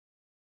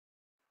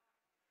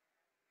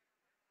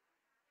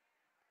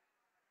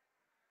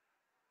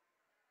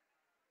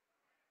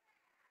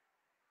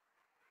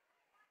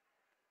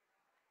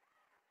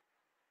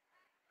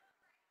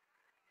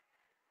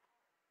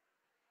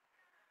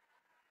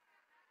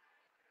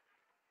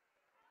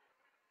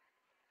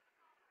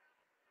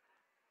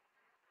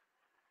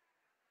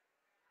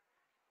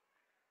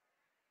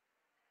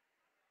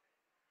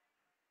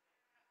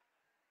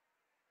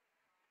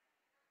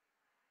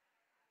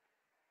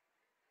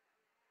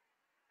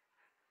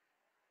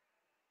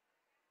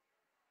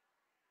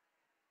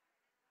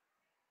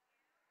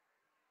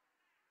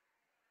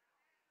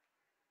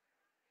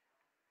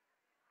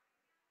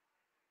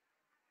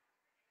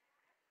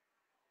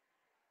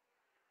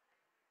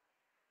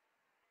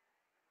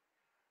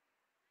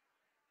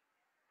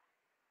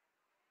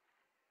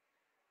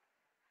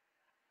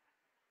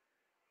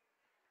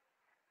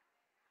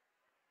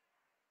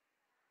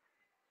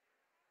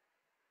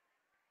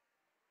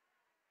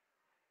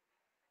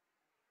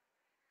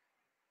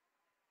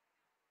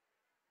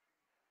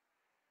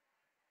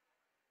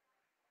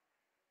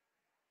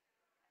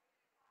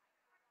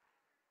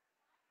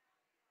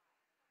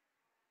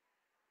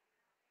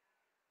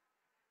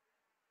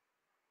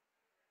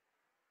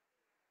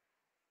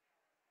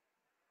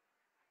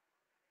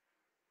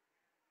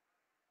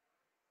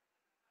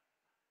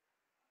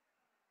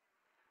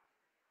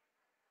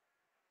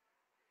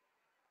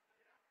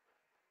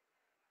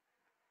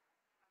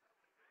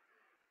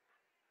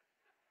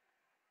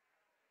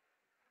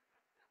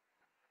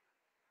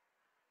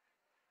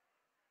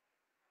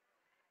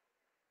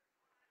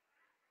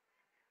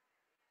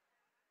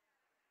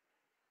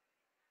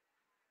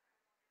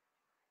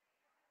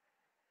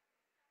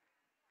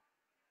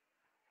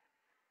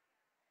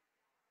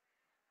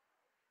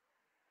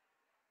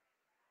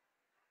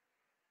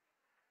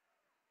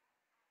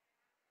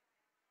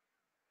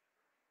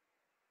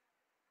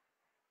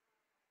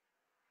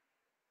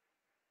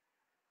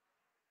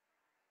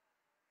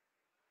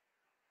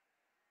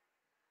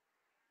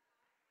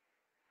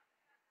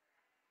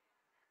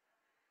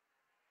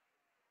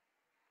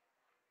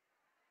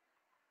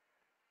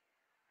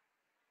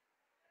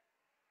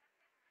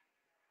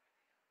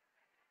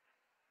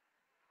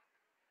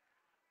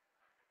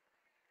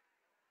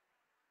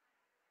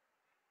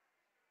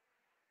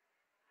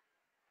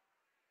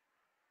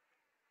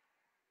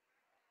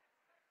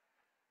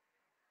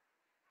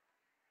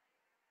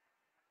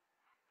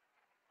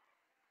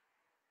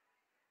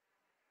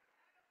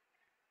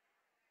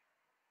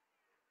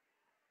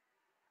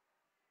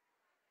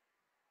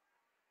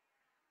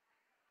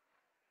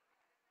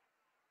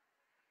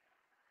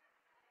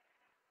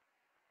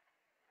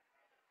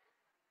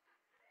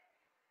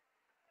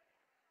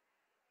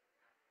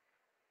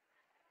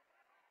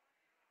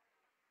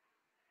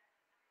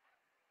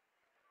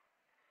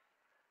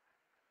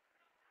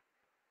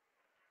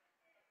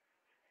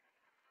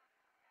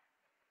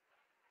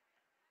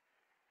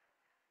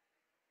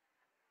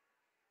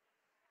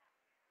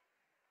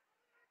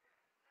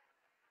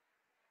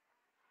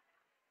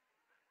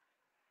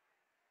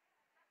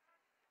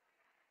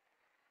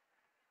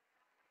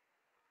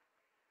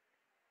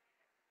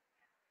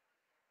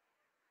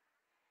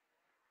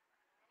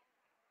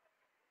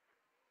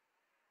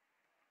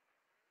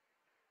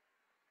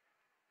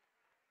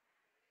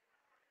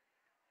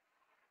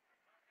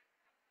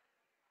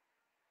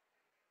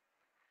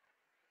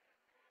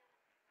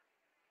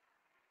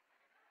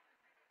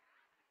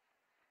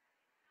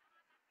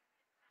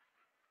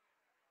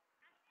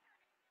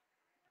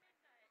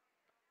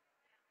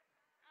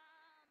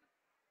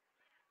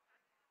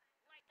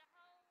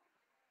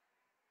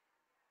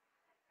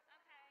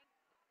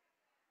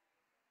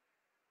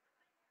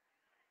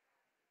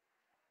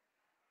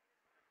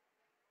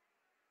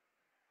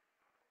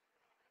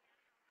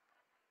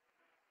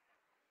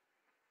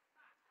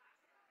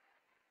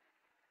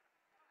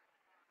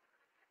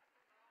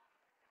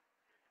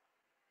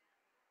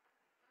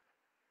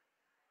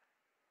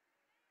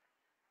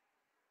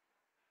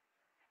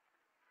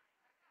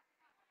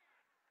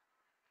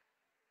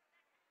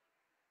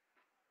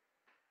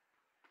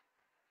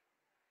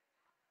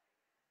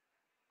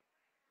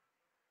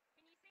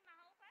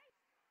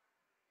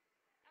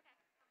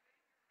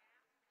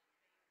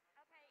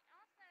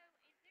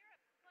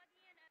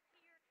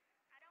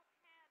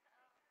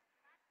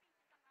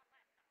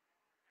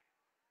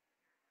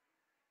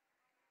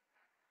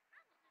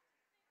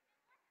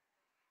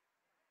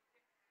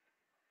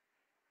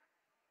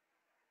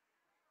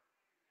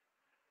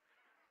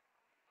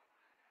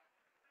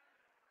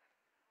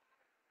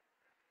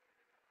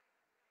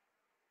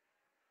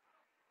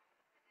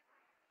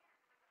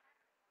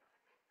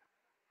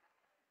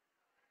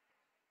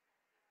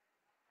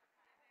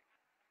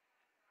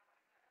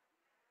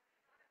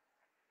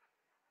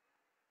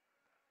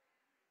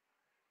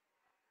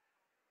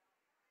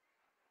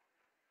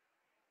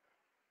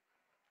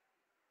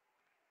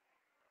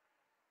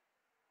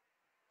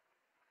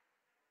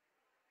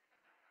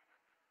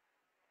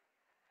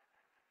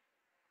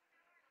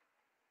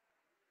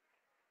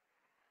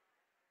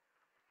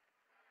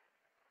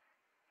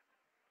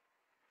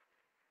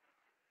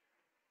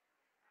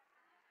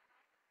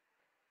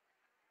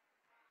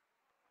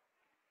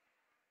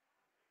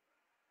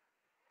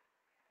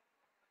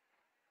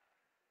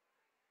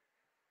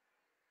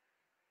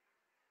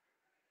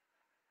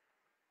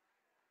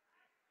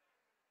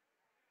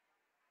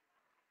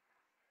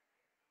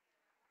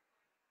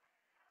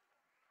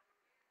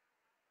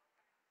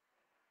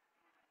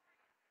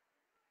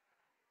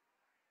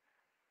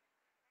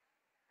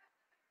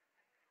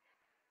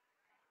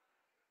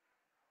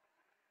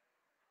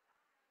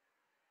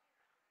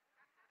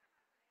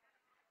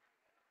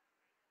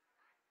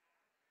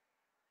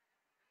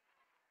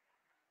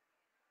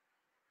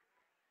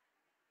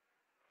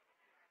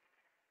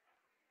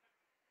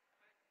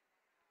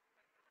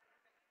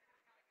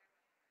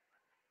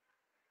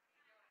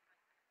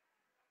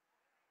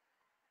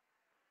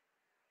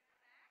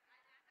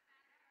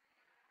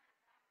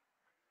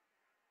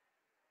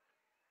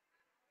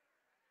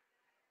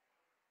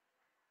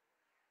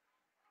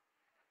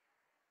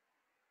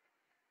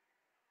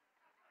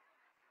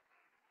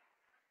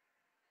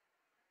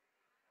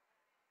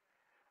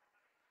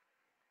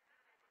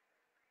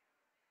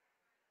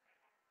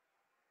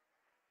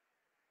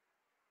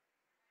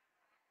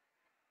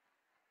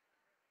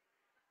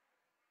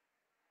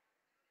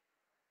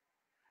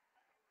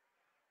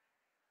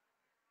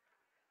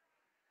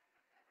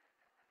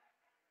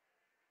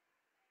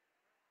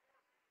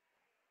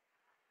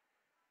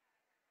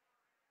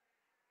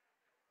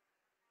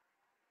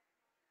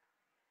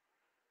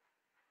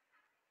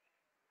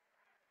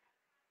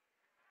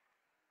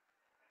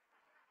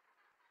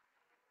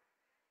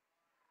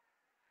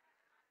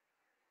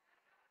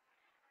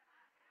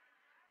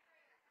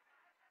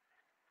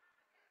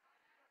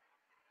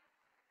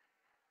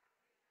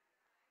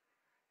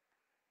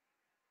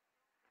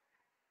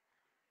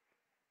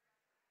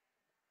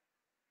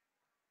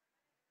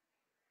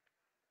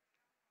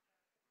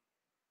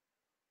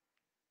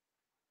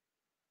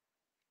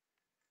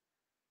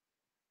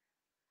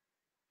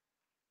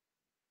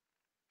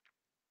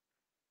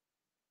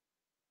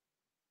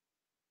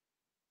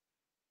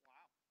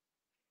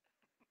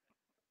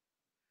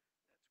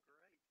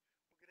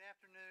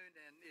afternoon,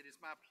 and it is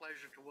my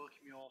pleasure to welcome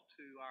you all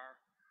to our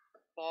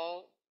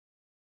fall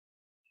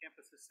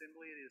campus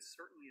assembly. It is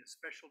certainly a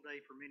special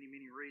day for many,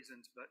 many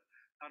reasons, but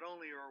not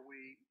only are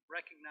we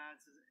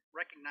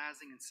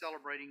recognizing and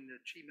celebrating the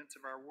achievements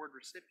of our award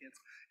recipients,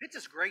 it's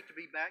just great to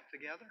be back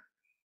together.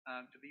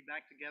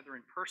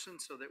 In person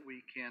so that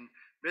we can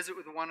visit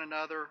with one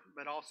another,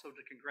 but also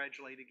to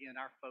congratulate again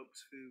our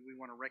folks who we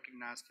want to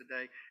recognize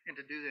today and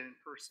to do that in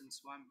person.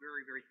 So I'm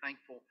very, very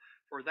thankful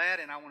for that,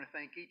 and I want to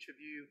thank each of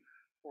you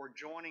for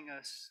joining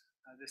us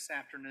this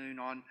afternoon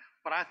on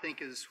what I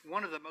think is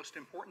one of the most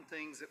important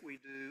things that we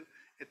do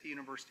at the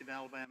University of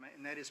Alabama,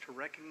 and that is to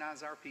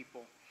recognize our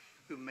people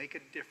who make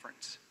a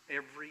difference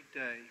every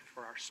day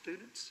for our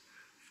students,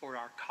 for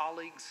our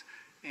colleagues,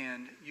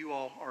 and you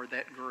all are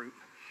that group.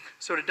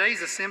 So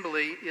today's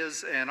assembly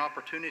is an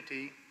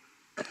opportunity,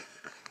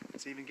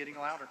 it's even getting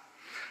louder,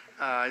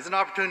 is an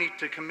opportunity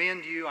to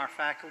commend you, our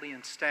faculty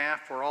and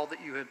staff, for all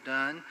that you have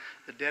done,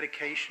 the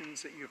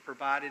dedications that you have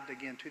provided,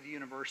 again, to the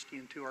university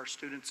and to our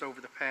students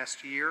over the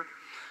past year.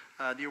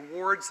 The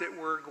awards that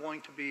we're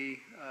going to be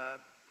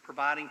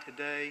providing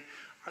today,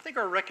 I think,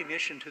 are a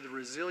recognition to the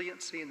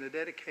resiliency and the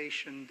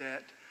dedication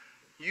that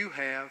you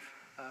have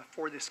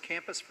for this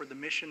campus, for the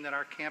mission that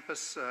our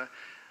campus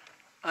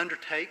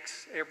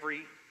undertakes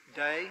every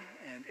day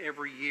and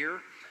every year,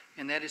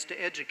 and that is to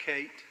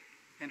educate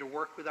and to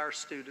work with our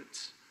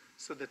students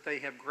so that they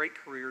have great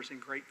careers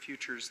and great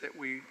futures that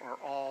we are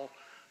all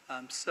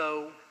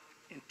so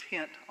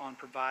intent on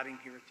providing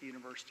here at the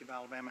University of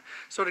Alabama.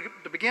 So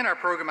to begin our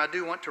program, I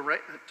do want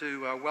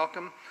to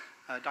welcome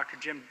Dr.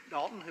 Jim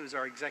Dalton, who's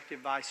our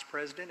Executive Vice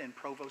President and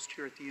Provost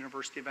here at the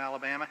University of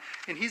Alabama,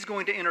 and he's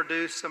going to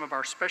introduce some of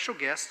our special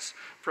guests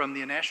from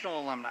the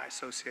National Alumni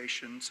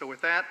Association. So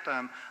with that,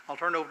 I'll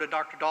turn it over to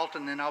Dr.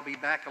 Dalton, and then I'll be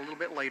back a little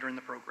bit later in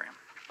the program.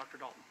 Dr.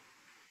 Dalton.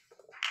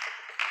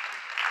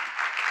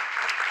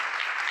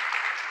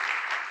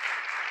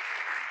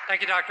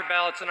 Thank you, Dr.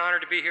 Bell. It's an honor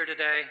to be here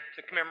today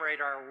to commemorate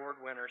our award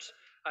winners.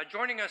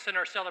 Joining us in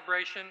our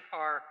celebration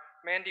are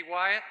Mandy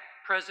Wyatt,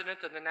 President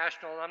of the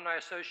National Alumni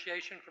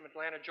Association from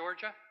Atlanta,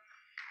 Georgia.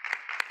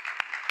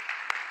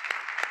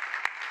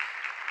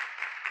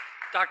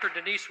 Dr.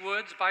 Denise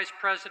Woods, Vice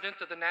President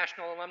of the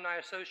National Alumni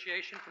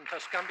Association from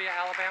Tuscaloosa,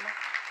 Alabama.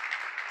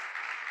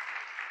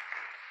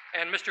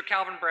 And Mr.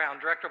 Calvin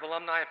Brown, Director of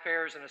Alumni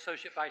Affairs and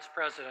Associate Vice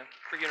President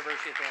for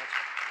University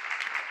Advancement.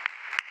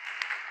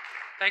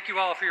 Thank you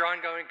all for your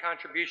ongoing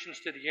contributions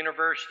to the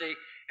university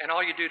and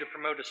all you do to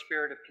promote a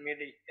spirit of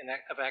community and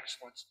of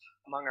excellence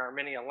among our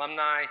many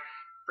alumni,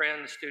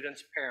 friends,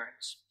 students,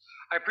 parents.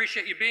 I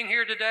appreciate you being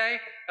here today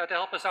to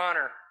help us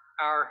honor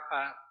our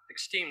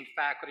esteemed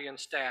faculty and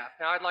staff.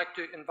 Now I'd like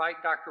to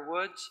invite Dr.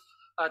 Woods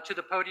to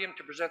the podium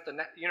to present the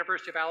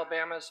University of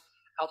Alabama's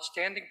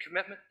Outstanding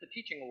Commitment to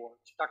Teaching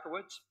Awards. Dr.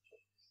 Woods.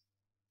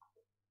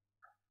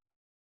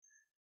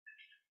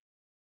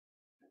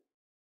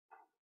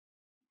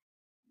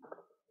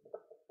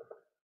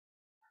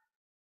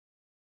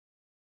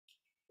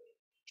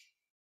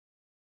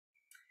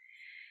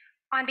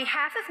 On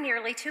behalf of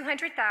nearly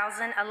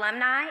 200,000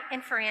 alumni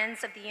and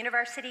friends of the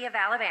University of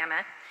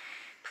Alabama,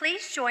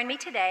 please join me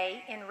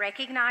today in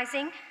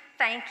recognizing,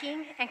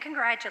 thanking, and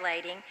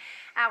congratulating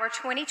our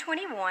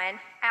 2021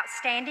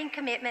 Outstanding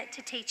Commitment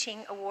to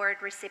Teaching Award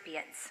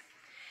recipients.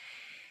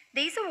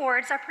 These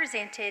awards are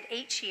presented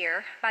each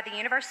year by the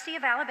University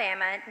of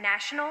Alabama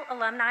National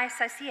Alumni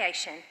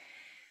Association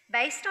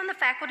based on the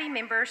faculty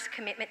members'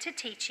 commitment to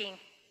teaching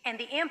and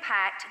the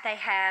impact they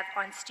have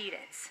on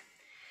students.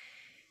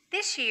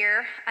 This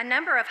year, a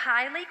number of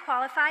highly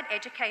qualified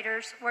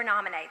educators were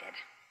nominated.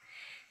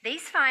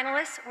 These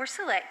finalists were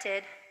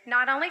selected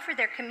not only for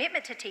their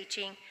commitment to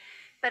teaching,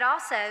 but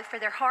also for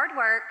their hard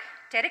work,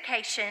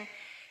 dedication,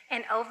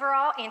 and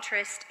overall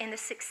interest in the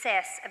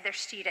success of their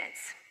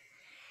students.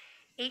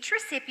 Each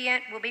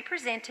recipient will be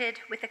presented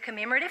with a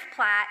commemorative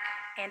plaque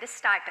and a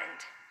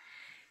stipend.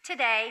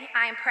 Today,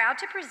 I am proud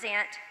to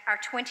present our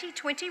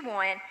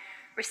 2021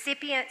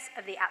 recipients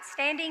of the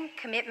Outstanding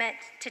Commitment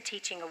to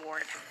Teaching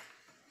Award.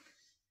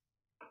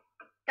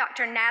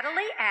 Dr.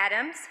 Natalie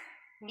Adams,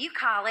 New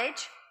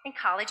College and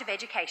College of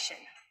Education.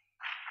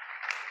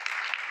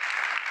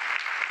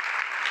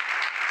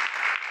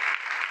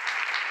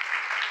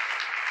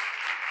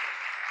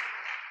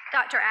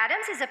 Dr.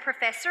 Adams is a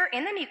professor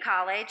in the New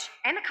College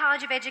and the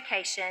College of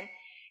Education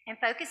and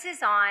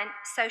focuses on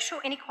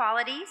social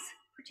inequalities,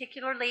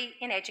 particularly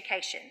in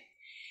education.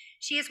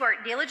 She has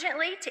worked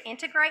diligently to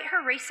integrate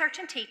her research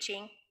and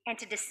teaching and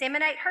to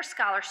disseminate her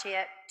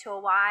scholarship to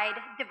a wide,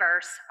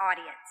 diverse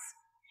audience.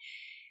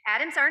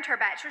 Adams earned her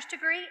bachelor's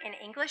degree in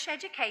English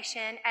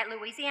education at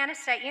Louisiana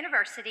State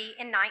University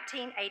in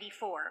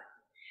 1984,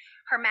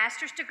 her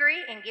master's degree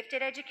in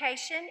gifted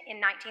education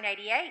in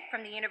 1988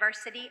 from the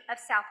University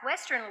of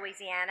Southwestern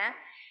Louisiana,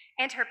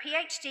 and her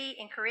PhD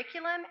in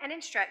curriculum and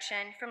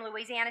instruction from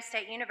Louisiana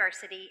State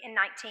University in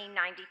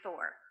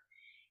 1994.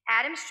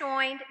 Adams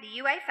joined the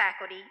UA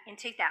faculty in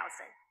 2000.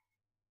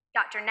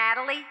 Dr.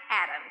 Natalie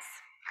Adams.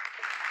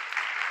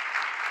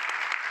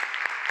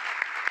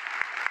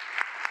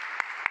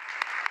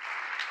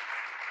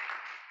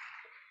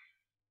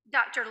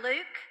 Dr.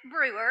 Luke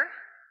Brewer,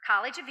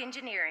 College of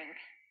Engineering.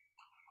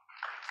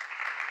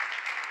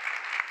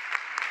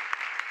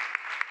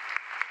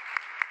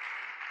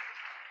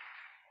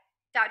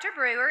 Dr.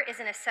 Brewer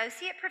is an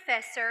associate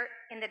professor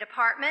in the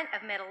Department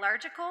of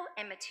Metallurgical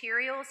and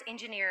Materials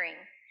Engineering.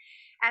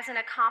 As an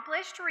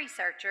accomplished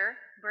researcher,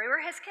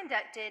 Brewer has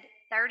conducted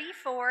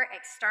 34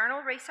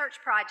 external research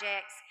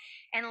projects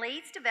and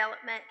leads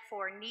development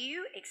for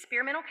new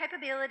experimental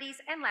capabilities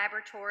and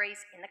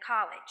laboratories in the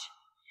college.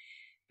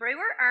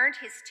 Brewer earned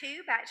his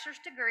 2 bachelor's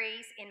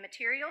degrees in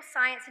materials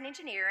science and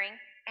engineering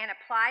and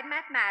applied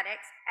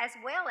mathematics, as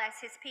well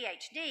as his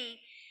PhD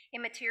in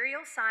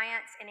materials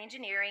science and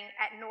engineering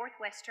at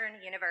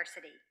Northwestern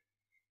University.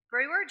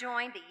 Brewer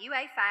joined the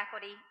UA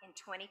faculty in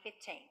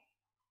 2015.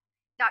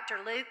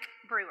 Dr. Luke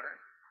Brewer.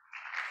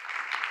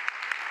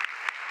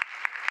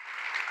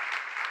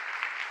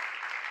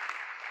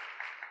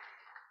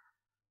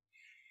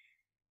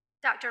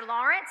 Dr.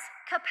 Lawrence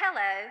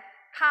Capello,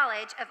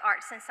 College of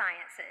Arts and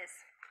Sciences.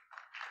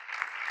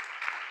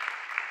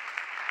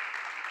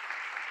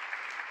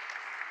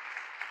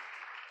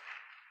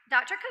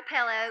 Dr.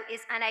 Capello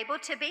is unable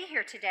to be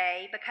here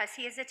today because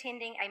he is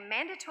attending a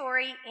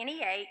mandatory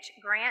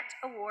NEH Grant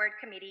Award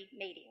Committee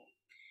meeting.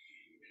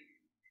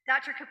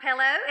 Dr.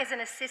 Capello is an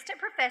assistant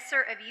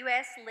professor of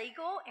U.S.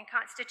 Legal and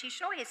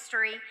Constitutional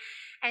History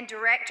and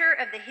director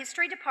of the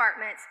History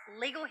Department's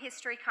Legal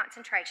History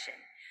Concentration,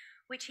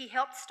 which he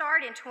helped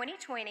start in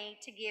 2020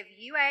 to give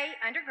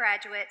UA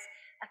undergraduates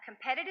a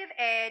competitive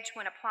edge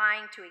when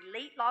applying to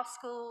elite law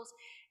schools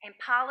and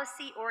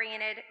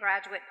policy-oriented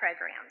graduate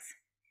programs.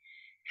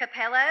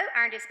 Capello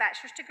earned his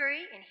bachelor's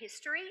degree in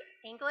History,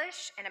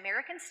 English, and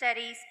American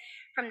Studies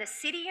from the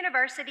City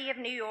University of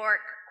New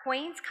York,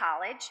 Queens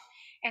College,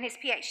 and his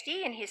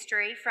PhD in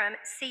History from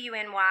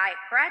CUNY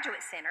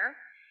Graduate Center,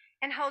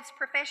 and holds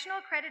professional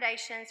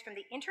accreditations from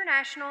the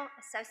International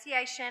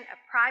Association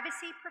of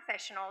Privacy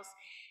Professionals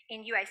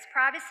in U.S.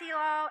 Privacy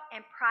Law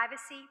and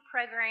Privacy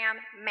Program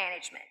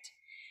Management.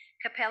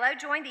 Capello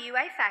joined the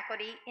UA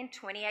faculty in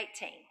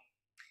 2018.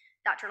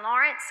 Dr.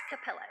 Lawrence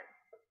Capello.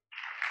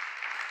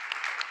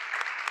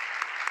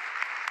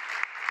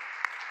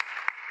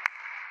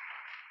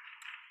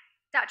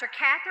 Dr.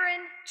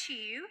 Catherine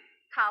Chu,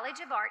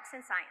 College of Arts and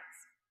Science.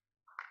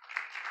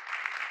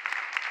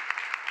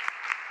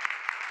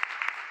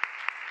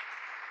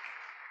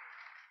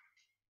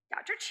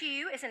 Dr.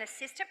 Chu is an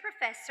assistant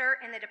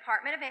professor in the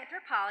Department of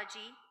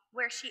Anthropology,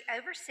 where she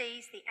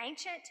oversees the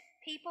Ancient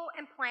People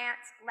and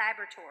Plants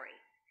Laboratory.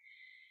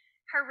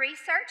 Her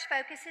research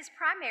focuses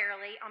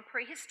primarily on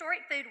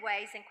prehistoric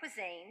foodways and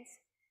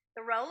cuisines,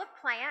 the role of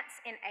plants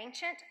in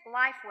ancient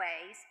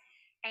lifeways,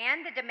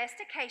 and the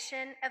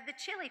domestication of the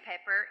chili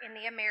pepper in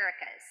the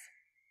Americas.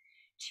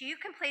 Chu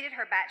completed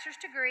her bachelor's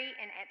degree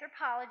in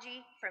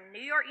anthropology from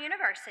New York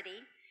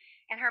University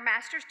and her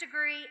master's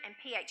degree and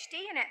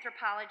PhD in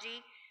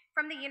anthropology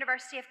from the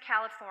University of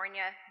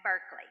California,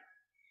 Berkeley.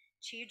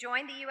 Chu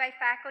joined the UA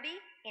faculty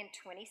in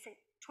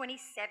 2017.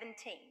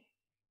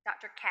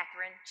 Dr.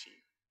 Catherine Chu.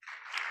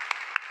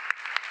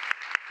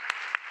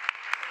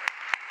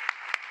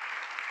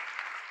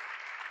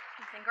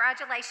 And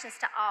congratulations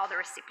to all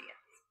the recipients.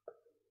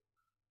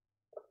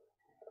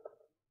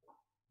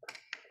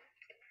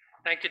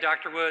 Thank you,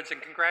 Dr. Woods, and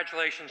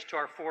congratulations to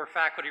our 4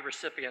 faculty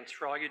recipients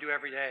for all you do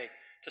every day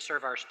to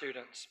serve our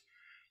students.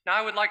 Now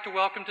I would like to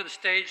welcome to the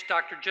stage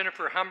Dr.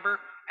 Jennifer Humber,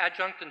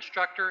 Adjunct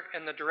Instructor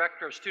and the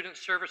Director of Student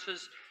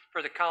Services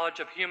for the College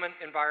of Human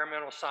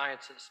Environmental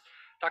Sciences.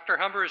 Dr.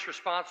 Humber is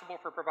responsible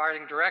for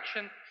providing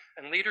direction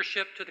and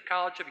leadership to the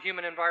College of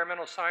Human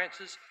Environmental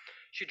Sciences.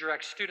 She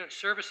directs student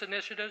service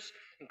initiatives,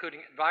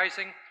 including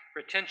advising,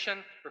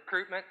 retention,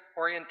 recruitment,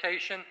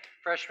 orientation,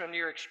 freshman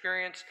year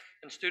experience,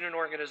 and student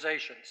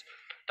organizations.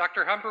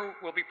 Dr. Humber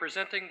will be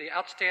presenting the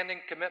Outstanding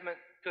Commitment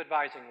to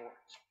Advising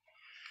Awards.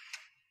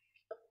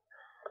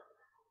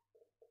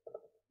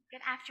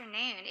 Good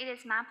afternoon. It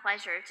is my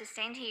pleasure to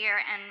stand here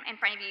in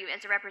front of you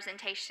as a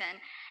representation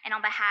and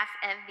on behalf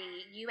of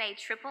the UA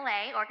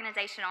AAA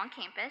organization on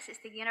campus. It's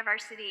the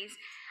university's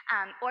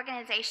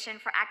organization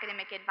for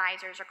academic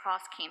advisors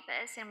across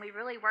campus, and we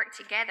really work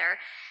together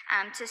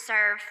to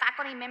serve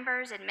faculty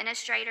members,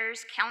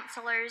 administrators,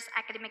 counselors,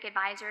 academic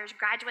advisors,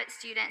 graduate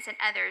students, and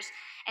others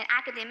in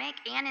academic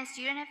and in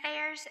student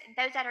affairs,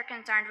 those that are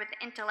concerned with the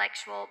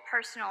intellectual,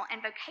 personal, and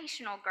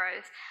vocational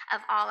growth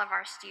of all of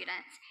our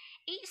students.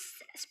 Each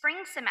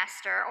spring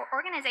semester, our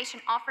organization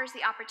offers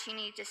the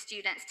opportunity to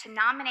students to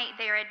nominate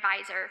their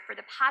advisor for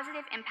the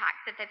positive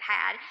impact that they've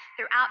had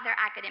throughout their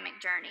academic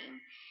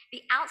journey.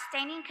 The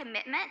Outstanding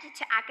Commitment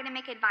to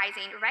Academic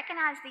Advising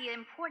recognizes the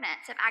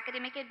importance of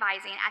academic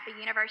advising at the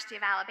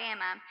University of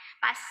Alabama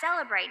by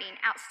celebrating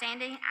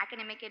outstanding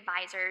academic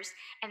advisors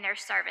and their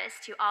service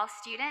to all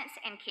students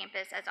and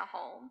campus as a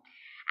whole.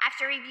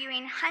 After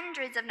reviewing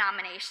hundreds of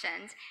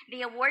nominations,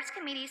 the awards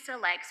committee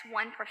selects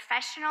one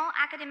professional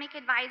academic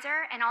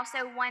advisor and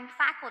also one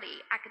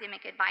faculty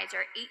academic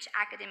advisor each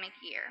academic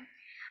year.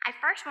 I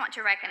first want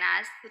to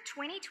recognize the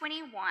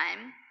 2021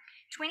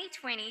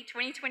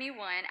 2020-2021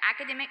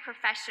 Academic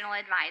Professional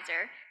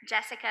Advisor,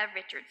 Jessica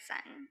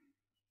Richardson.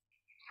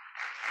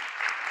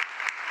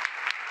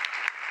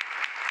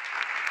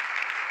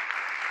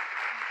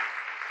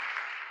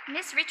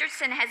 Ms.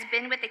 Richardson has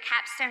been with the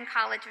Capstone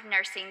College of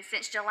Nursing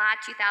since July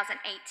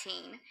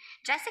 2018.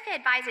 Jessica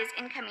advises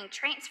incoming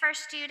transfer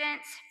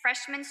students,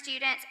 freshman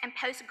students, and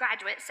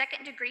postgraduate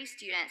second-degree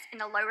students in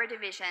the lower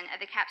division of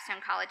the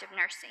Capstone College of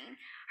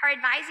Nursing. Her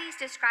advisees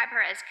describe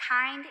her as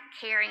kind,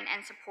 caring,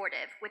 and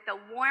supportive, with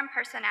a warm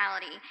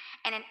personality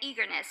and an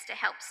eagerness to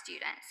help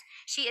students.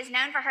 She is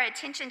known for her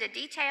attention to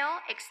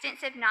detail,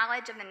 extensive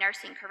knowledge of the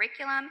nursing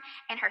curriculum,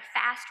 and her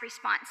fast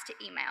response to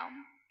email.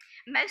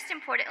 Most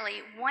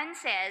importantly, one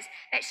says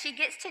that she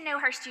gets to know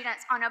her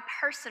students on a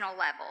personal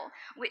level,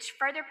 which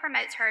further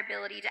promotes her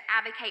ability to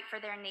advocate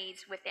for their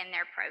needs within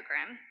their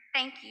program.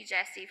 Thank you,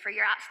 Jessie, for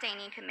your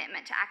outstanding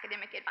commitment to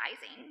academic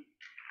advising.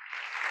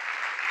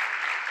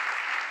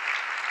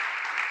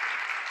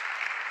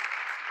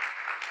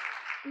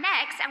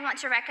 Next, I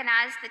want to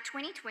recognize the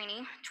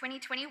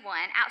 2020-2021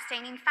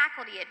 Outstanding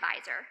Faculty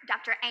Advisor,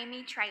 Dr.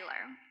 Amy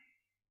Traylor.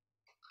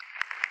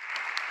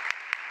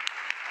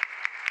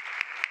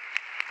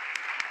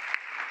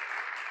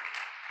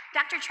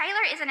 Dr.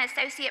 Traylor is an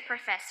associate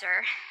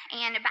professor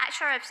and a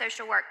Bachelor of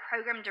Social Work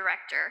program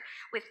director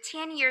with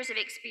 10 years of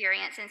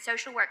experience in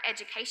social work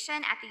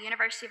education at the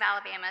University of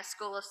Alabama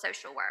School of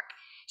Social Work.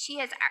 She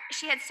had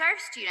served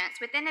students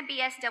within the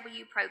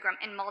BSW program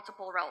in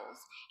multiple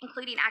roles,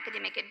 including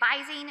academic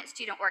advising,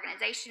 student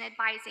organization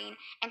advising,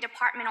 and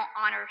departmental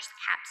honors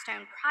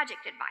capstone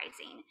project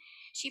advising.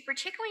 She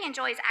particularly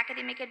enjoys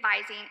academic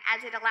advising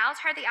as it allows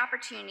her the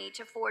opportunity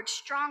to forge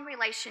strong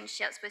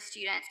relationships with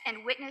students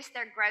and witness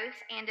their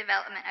growth and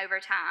development over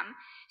time.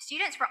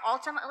 Students were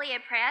ultimately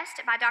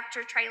impressed by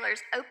Dr.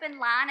 Traylor's open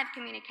line of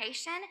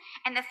communication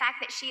and the fact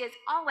that she is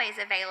always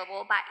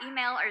available by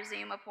email or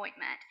Zoom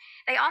appointment.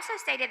 They also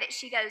stated that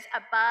she goes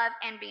above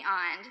and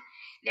beyond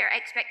their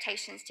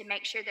expectations to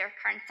make sure their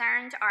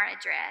concerns are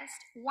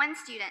addressed. One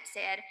student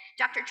said,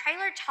 "Dr.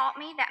 Traylor taught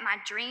me that my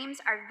dreams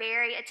are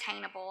very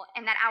attainable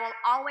and that I will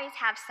always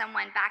have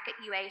someone back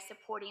at UA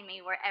supporting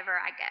me wherever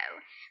I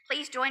go."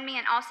 Please join me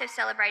in also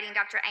celebrating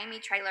Dr. Amy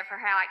Traylor for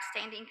her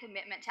outstanding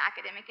commitment to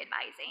academic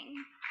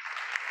advising.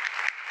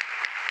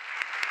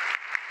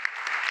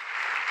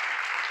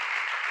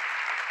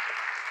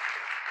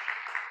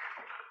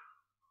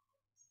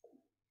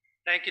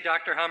 Thank you,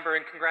 Dr. Humber,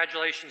 and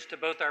congratulations to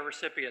both our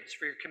recipients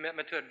for your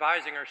commitment to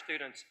advising our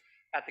students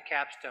at the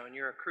capstone.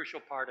 You're a crucial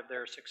part of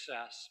their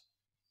success.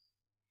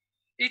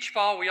 Each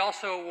fall, we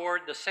also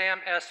award the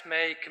Sam S.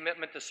 May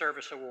Commitment to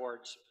Service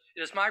Awards.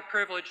 It is my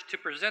privilege to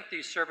present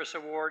these service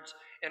awards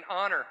in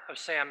honor of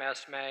Sam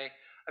S. May,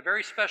 a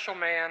very special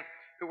man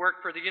who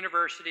worked for the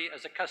university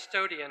as a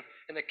custodian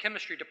in the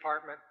chemistry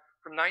department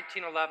from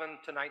 1911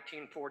 to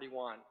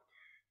 1941.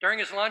 During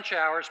his lunch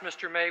hours,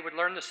 Mr. May would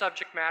learn the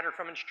subject matter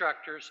from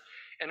instructors,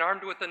 and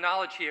armed with the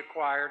knowledge he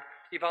acquired,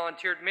 he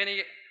volunteered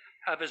many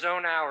of his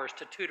own hours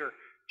to tutor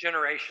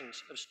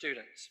generations of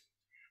students.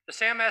 The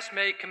Sam S.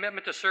 May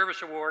Commitment to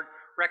Service Award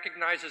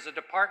recognizes a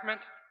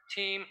department,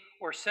 team,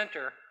 or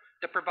center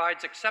that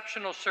provides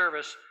exceptional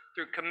service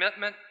through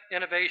commitment,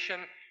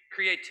 innovation,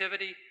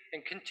 creativity,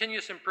 and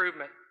continuous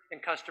improvement in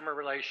customer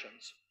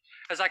relations.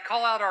 As I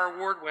call out our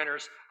award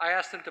winners, I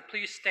ask them to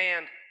please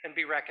stand and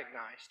be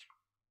recognized.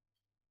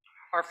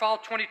 Our Fall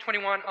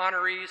 2021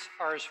 honorees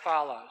are as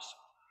follows.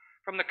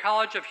 From the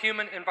College of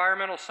Human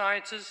Environmental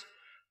Sciences,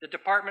 the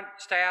department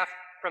staff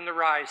from the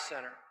RISE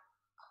Center.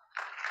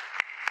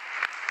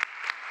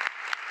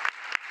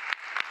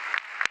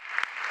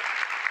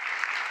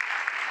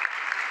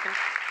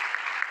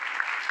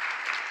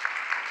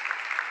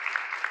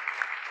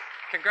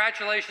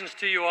 Congratulations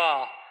to you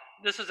all.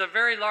 This is a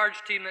very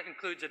large team that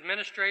includes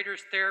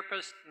administrators,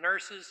 therapists,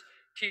 nurses,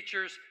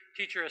 teachers,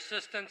 teacher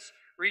assistants,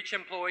 REACH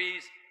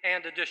employees,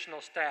 and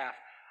additional staff.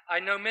 I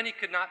know many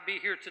could not be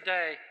here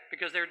today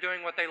because they're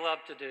doing what they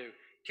love to do,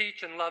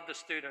 teach and love the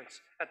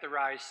students at the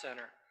RISE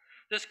Center.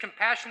 This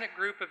compassionate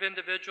group of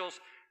individuals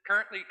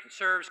currently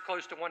serves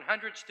close to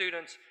 100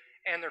 students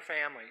and their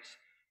families.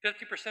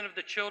 50% of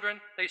the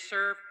children they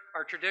serve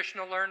are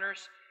traditional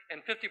learners,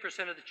 and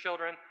 50% of the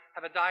children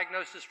have a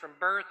diagnosis from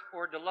birth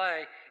or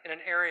delay in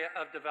an area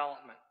of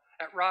development.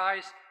 At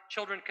RISE,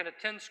 children can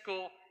attend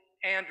school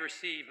and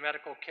receive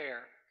medical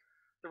care.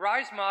 The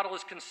RISE model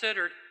is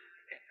considered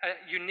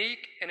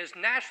unique and is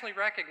nationally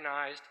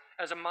recognized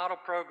as a model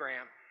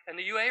program, and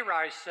the UA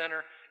RISE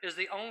Center is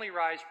the only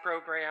RISE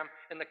program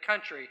in the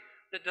country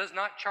that does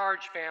not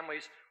charge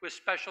families with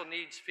special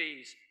needs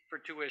fees for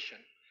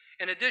tuition.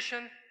 In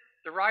addition,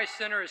 the RISE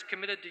Center is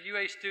committed to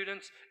UA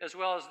students as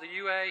well as the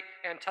UA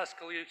and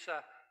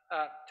Tuscaloosa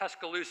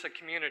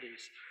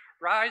communities.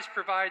 RISE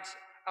provides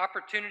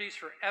opportunities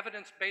for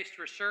evidence-based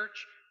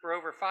research for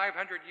over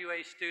 500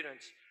 UA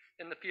students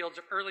in the fields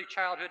of early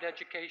childhood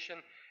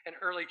education and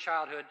early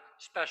childhood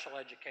special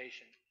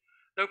education.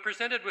 Though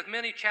presented with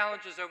many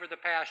challenges over the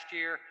past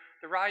year,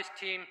 the RISE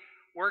team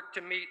work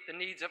to meet the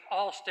needs of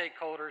all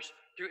stakeholders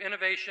through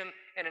innovation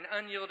and an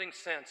unyielding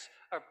sense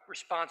of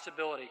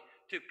responsibility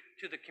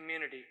to the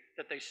community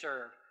that they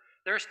serve.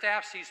 Their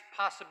staff sees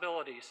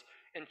possibilities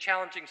in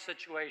challenging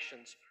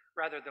situations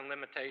rather than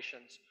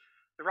limitations.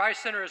 The Rise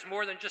Center is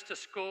more than just a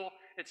school.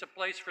 It's a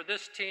place for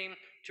this team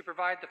to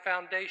provide the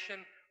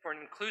foundation for an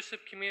inclusive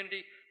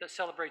community that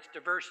celebrates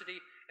diversity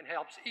and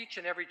helps each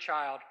and every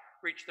child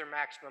reach their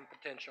maximum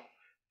potential.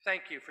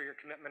 Thank you for your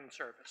commitment and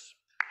service.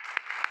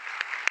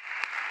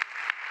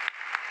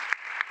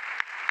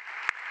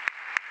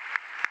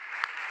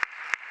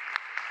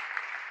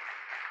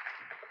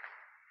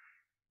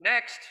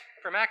 Next,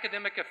 from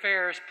Academic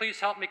Affairs, please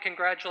help me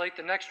congratulate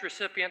the next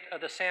recipient of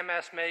the Sam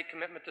S. May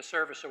Commitment to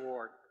Service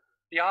Award,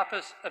 the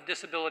Office of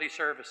Disability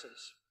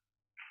Services.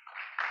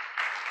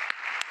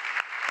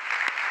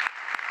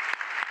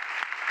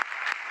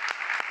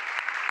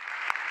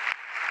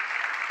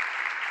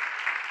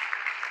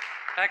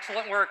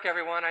 Excellent work,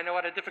 everyone. I know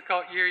what a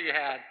difficult year you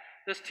had.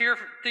 This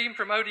team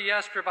from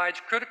ODS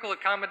provides critical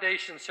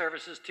accommodation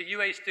services to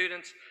UA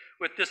students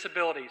with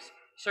disabilities,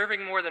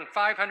 serving more than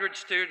 500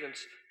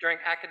 students during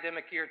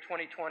academic year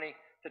 2020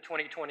 to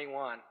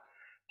 2021.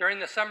 During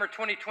the summer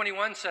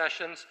 2021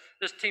 sessions,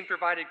 this team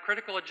provided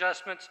critical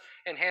adjustments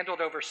and handled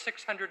over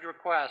 600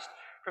 requests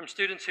from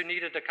students who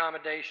needed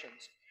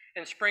accommodations.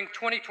 In spring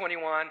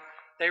 2021,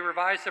 they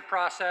revised the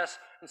process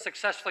and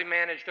successfully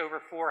managed over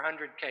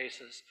 400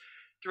 cases.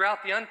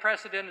 Throughout the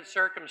unprecedented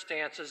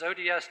circumstances,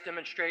 ODS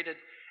demonstrated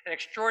an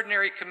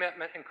extraordinary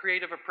commitment and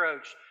creative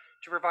approach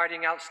to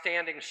providing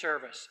outstanding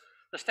service.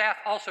 The staff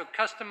also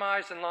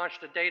customized and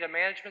launched a data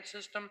management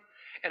system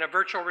and a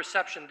virtual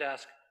reception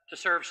desk to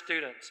serve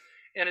students.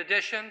 In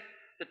addition,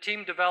 the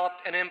team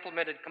developed and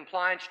implemented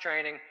compliance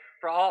training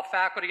for all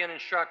faculty and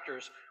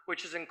instructors,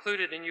 which is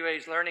included in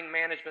UA's learning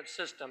management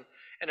system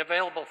and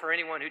available for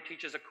anyone who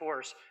teaches a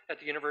course at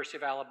the University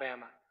of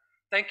Alabama.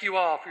 Thank you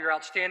all for your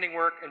outstanding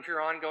work and for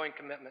your ongoing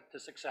commitment to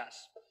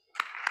success.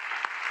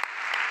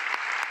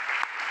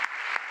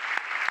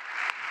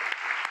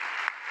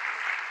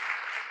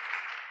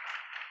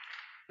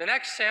 The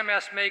next Sam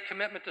S. May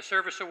Commitment to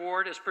Service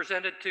Award is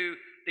presented to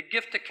the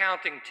Gift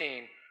Accounting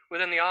team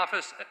within the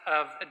Office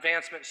of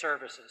Advancement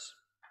Services.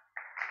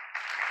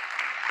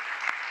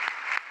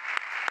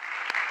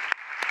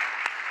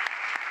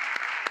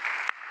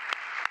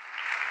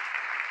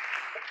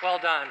 Well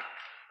done.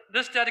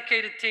 This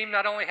dedicated team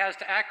not only has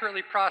to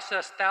accurately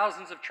process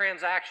thousands of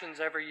transactions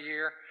every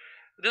year,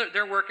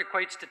 their work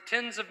equates to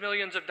tens of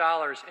millions of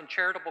dollars in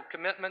charitable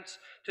commitments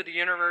to the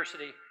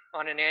university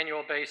on an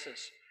annual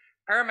basis.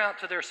 Paramount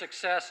to their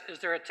success is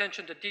their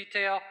attention to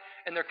detail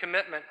and their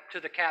commitment to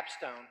the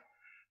capstone.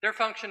 Their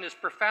function is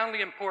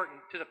profoundly important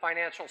to the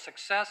financial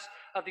success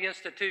of the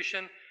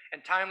institution,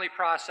 and timely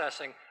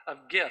processing of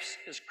gifts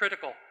is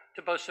critical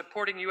to both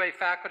supporting UA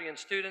faculty and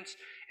students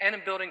and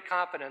in building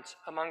confidence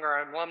among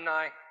our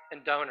alumni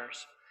and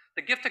donors.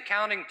 The gift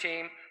accounting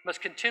team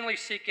must continually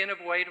seek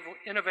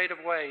innovative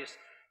ways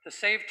to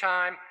save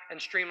time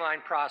and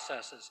streamline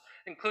processes,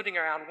 including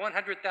around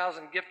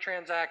 100,000 gift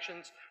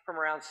transactions from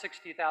around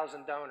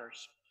 60,000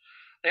 donors.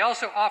 They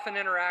also often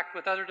interact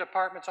with other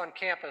departments on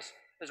campus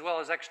as well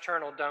as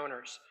external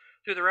donors.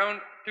 Through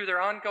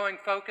their ongoing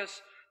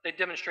focus, they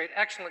demonstrate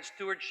excellent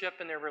stewardship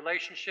in their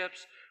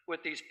relationships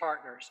with these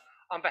partners.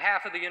 On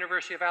behalf of the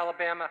University of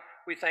Alabama,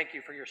 we thank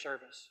you for your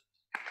service.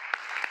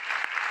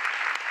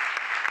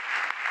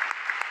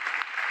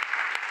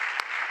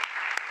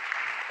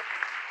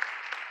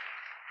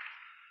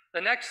 The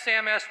next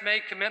Sam S.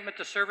 May Commitment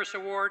to Service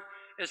Award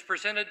is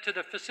presented to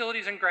the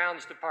Facilities and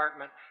Grounds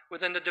Department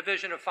within the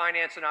Division of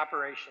Finance and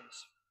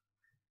Operations.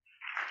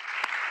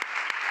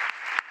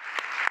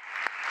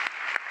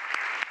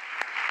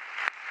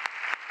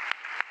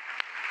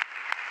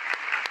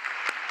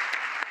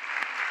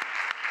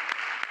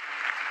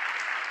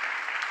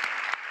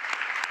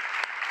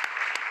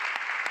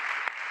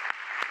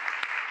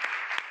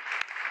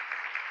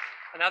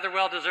 Another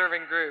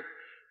well-deserving group.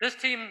 This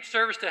team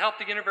serves to help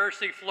the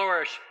university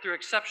flourish through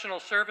exceptional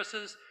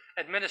services,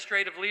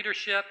 administrative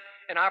leadership,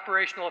 and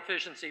operational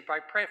efficiency by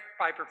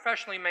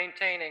professionally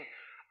maintaining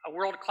a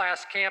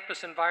world-class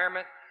campus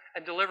environment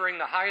and delivering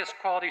the highest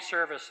quality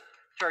service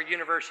to our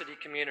university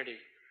community.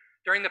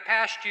 During the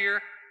past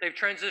year, they've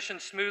transitioned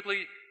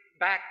smoothly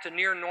back to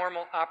near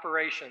normal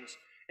operations,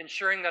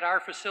 ensuring that our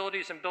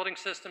facilities and building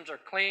systems are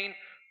clean,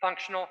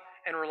 functional,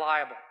 and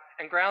reliable.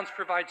 And grounds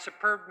provide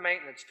superb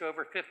maintenance to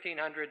over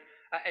 1,500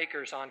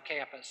 acres on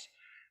campus.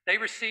 They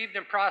received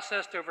and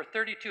processed over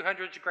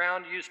 3,200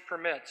 ground use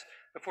permits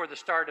before the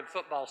start of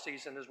football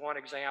season, as one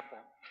example.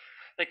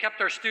 They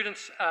kept our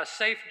students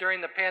safe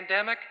during the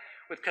pandemic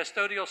with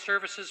custodial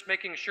services,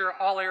 making sure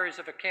all areas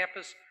of a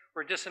campus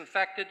were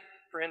disinfected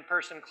for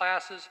in-person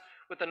classes.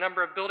 With the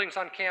number of buildings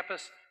on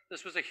campus,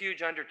 this was a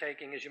huge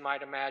undertaking, as you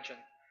might imagine.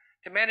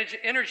 To manage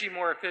energy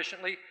more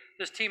efficiently,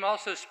 this team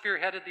also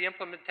spearheaded the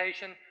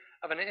implementation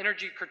of an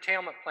energy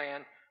curtailment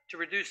plan to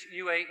reduce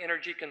UA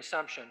energy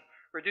consumption,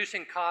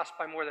 reducing costs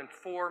by more than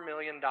 $4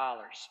 million.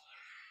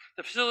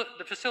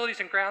 The Facilities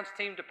and Grounds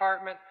Team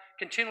Department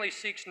continually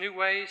seeks new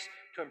ways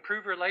to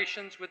improve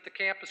relations with the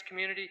campus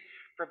community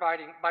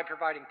by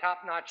providing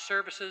top-notch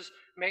services,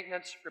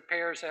 maintenance,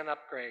 repairs, and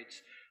upgrades.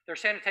 Their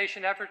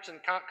sanitation efforts in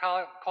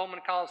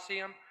Coleman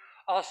Coliseum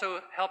also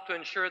helped to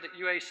ensure that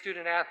UA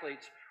student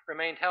athletes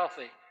remained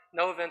healthy.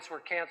 No events were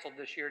canceled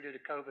this year due to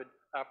COVID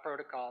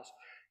protocols.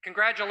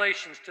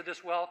 Congratulations for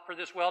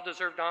this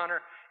well-deserved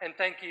honor, and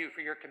thank you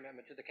for your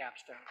commitment to the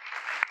capstone.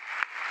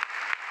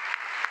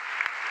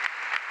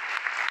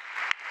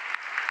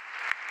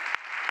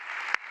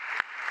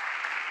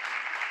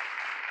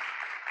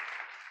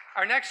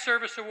 Our next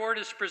service award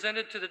is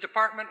presented to the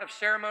Department of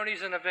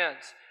Ceremonies and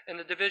Events in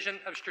the Division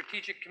of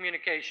Strategic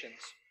Communications.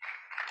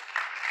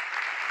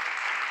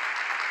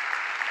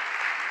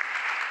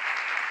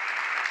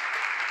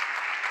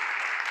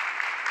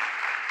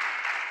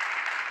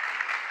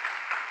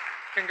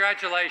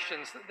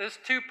 Congratulations. This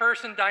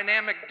two-person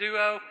dynamic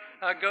duo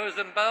goes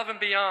above and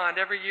beyond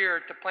every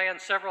year to plan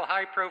several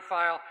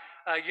high-profile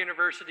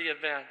university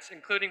events,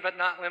 including but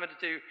not limited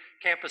to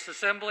campus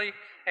assembly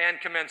and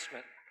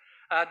commencement.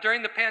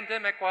 During the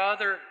pandemic, while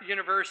other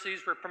universities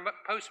were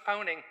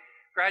postponing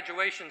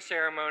graduation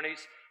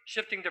ceremonies,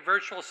 shifting to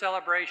virtual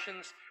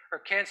celebrations, or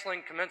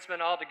canceling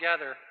commencement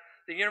altogether,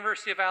 the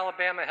University of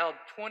Alabama held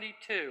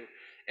 22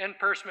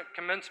 in-person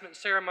commencement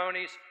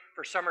ceremonies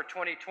for summer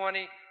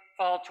 2020,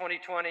 fall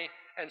 2020,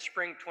 and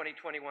spring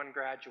 2021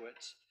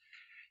 graduates.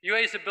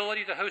 UA's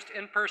ability to host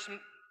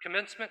in-person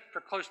commencement for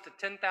close to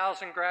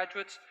 10,000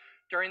 graduates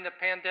during the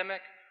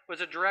pandemic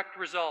was a direct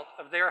result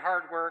of their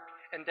hard work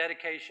and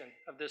dedication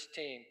of this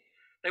team.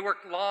 They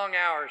worked long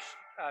hours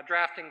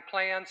drafting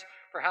plans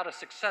for how to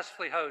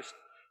successfully host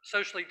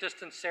socially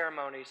distanced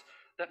ceremonies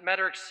that met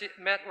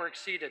or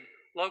exceeded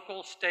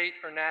local, state,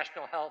 or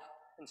national health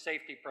and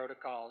safety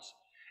protocols.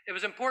 It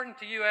was important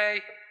to UA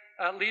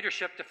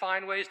leadership to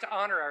find ways to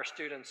honor our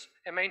students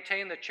and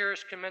maintain the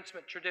cherished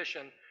commencement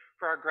tradition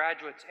for our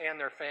graduates and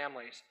their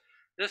families.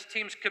 This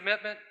team's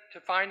commitment to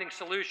finding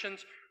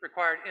solutions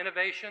required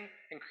innovation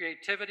and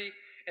creativity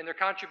in their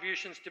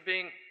contributions to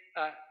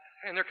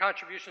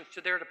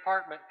their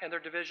department and their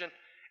division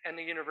and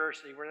the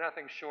university were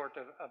nothing short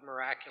of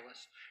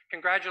miraculous.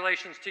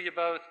 Congratulations to you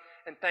both,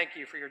 and thank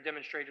you for your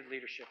demonstrated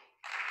leadership.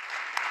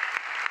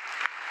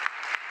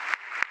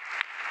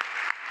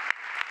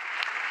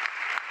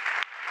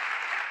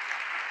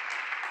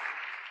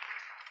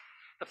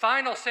 The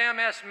final Sam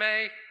S.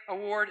 May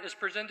Award is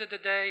presented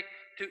today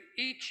to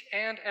each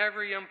and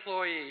every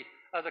employee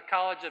of the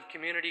College of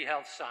Community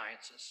Health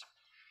Sciences.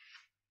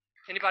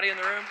 Anybody in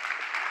the room?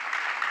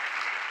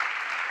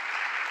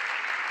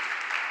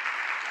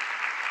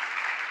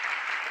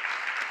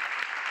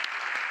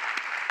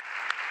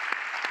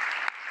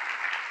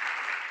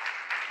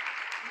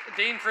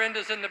 Dean Friend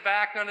is in the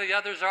back, none of the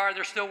others are.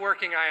 They're still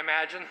working, I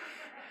imagine.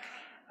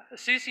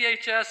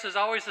 CCHS has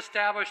always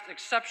established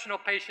exceptional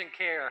patient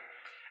care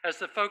as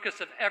the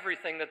focus of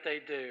everything that they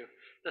do.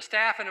 The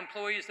staff and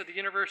employees of the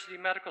University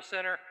Medical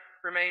Center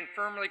remain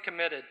firmly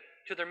committed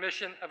to their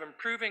mission of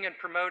improving and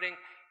promoting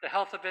the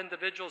health of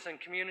individuals and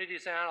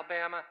communities in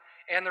Alabama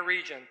and the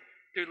region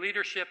through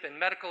leadership in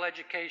medical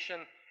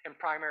education and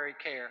primary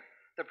care,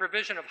 the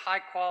provision of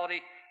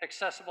high-quality,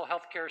 accessible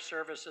healthcare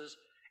services,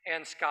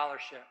 and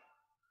scholarship.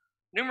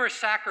 Numerous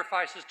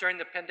sacrifices during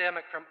the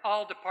pandemic from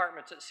all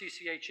departments at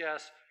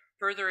CCHS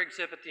further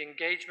exhibit the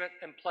engagement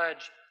and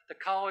pledge the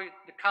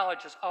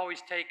college has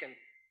always taken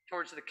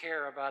towards the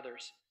care of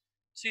others.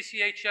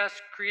 CCHS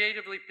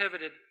creatively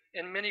pivoted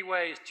in many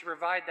ways to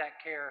provide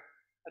that care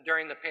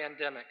during the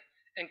pandemic,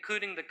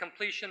 including the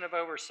completion of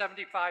over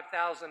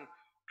 75,000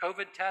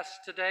 COVID tests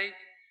to date,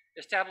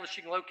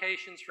 establishing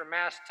locations for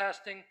mass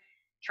testing,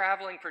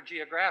 traveling for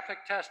geographic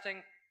testing,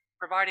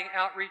 providing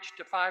outreach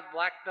to 5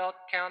 Black Belt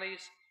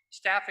counties,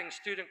 staffing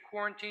student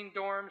quarantine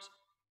dorms,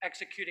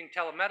 executing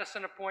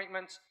telemedicine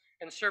appointments,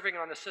 and serving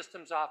on the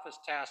Systems Office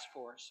Task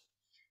Force.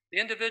 The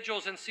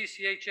individuals in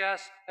CCHS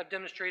have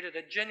demonstrated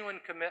a genuine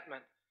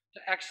commitment to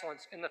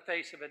excellence in the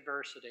face of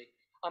adversity.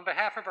 On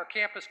behalf of our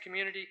campus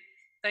community,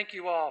 thank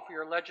you all for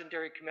your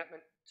legendary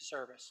commitment to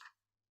service.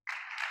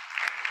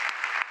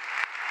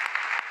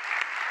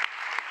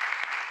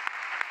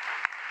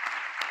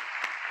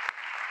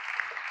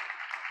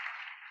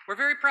 We're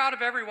very proud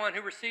of everyone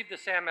who received the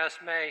Sam S.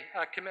 May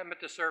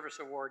Commitment to Service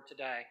Award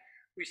today.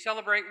 We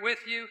celebrate with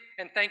you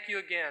and thank you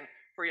again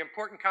for your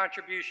important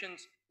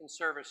contributions and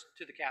service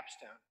to the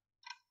capstone.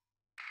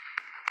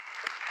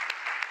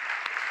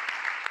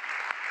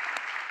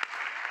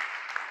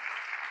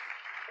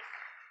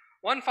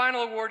 One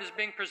final award is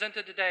being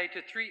presented today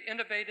to 3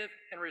 innovative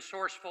and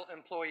resourceful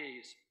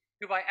employees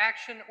who by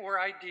action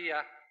or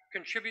idea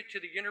contribute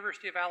to the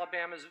University of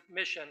Alabama's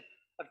mission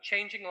of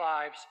changing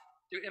lives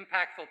through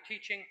impactful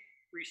teaching,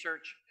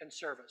 research, and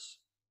service.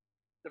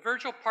 The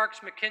Virgil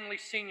Parks McKinley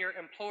Senior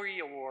Employee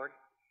Award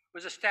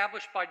was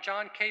established by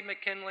John K.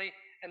 McKinley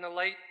and the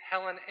late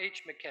Helen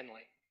H.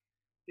 McKinley.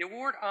 The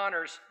award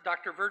honors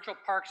Dr. Virgil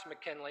Parks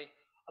McKinley,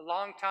 a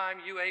longtime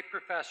UA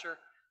professor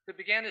who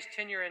began his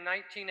tenure in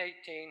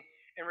 1918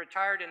 and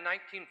retired in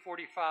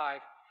 1945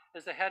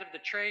 is the head of the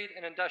Trade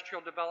and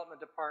Industrial Development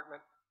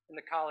Department in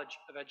the College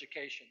of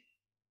Education.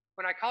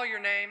 When I call your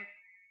name,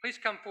 please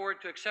come forward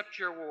to accept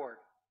your award.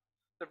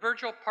 The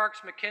Virgil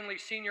Parks McKinley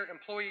Senior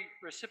Employee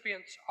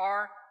recipients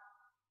are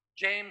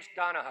James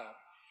Donahoe,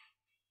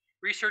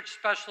 Research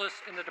Specialist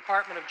in the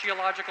Department of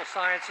Geological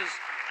Sciences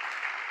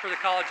for the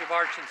College of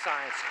Arts and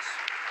Sciences.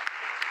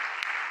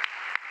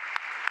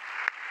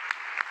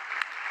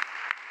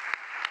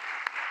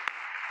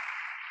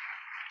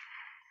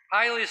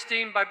 Highly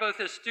esteemed by both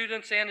his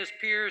students and his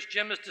peers,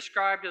 Jim is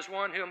described as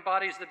one who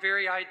embodies the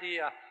very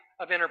idea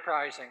of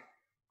enterprising.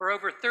 For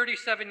over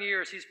 37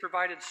 years, he's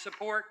provided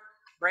support,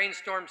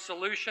 brainstormed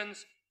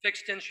solutions,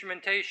 fixed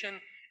instrumentation,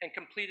 and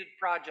completed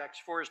projects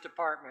for his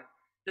department.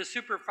 His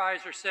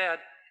supervisor said,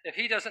 if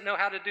he doesn't know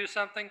how to do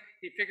something,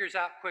 he figures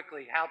out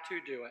quickly how to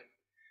do it.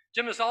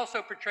 Jim is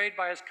also portrayed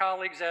by his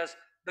colleagues as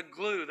the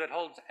glue that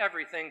holds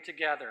everything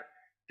together.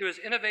 Through his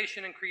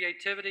innovation and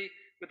creativity,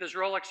 with his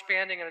role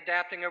expanding and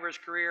adapting over his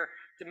career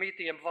to meet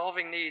the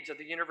evolving needs of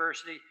the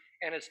university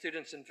and its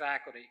students and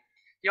faculty.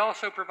 He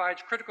also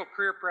provides critical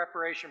career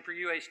preparation for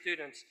UA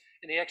students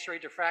in the X-ray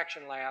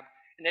diffraction lab,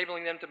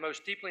 enabling them to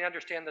most deeply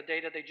understand the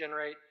data they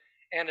generate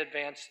and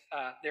advance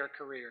their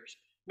careers.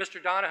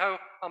 Mr. Donahoe,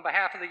 on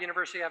behalf of the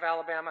University of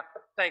Alabama,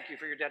 thank you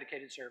for your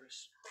dedicated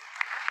service.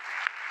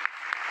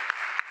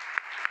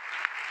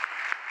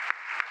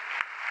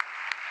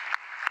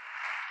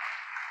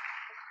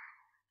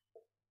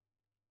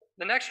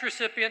 The next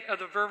recipient of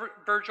the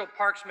Virgil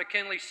Parks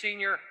McKinley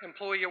Senior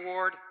Employee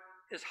Award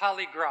is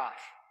Holly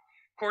Groff,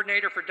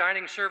 Coordinator for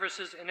Dining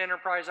Services and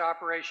Enterprise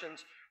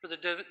Operations for the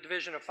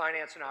Division of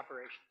Finance and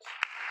Operations.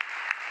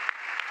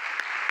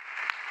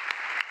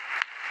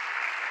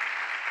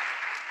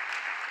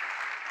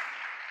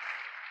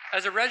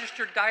 As a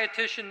registered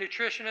dietitian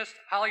nutritionist,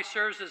 Holly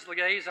serves as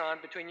liaison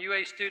between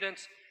UA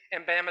students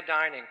and Bama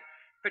Dining,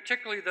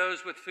 particularly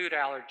those with food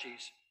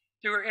allergies.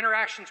 Through her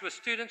interactions with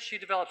students, she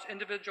develops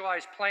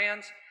individualized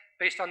plans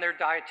based on their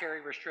dietary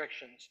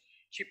restrictions.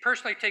 She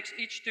personally takes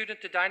each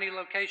student to dining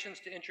locations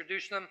to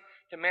introduce them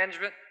to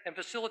management and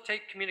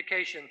facilitate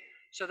communication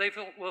so they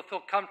will feel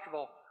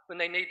comfortable when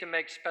they need to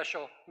make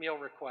special meal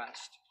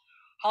requests.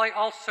 Holly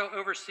also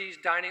oversees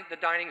the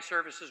dining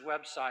services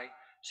website,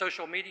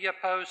 social media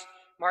posts,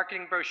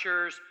 marketing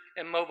brochures,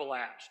 and mobile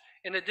apps.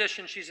 In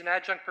addition, she's an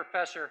adjunct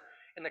professor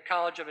in the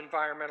College of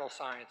Environmental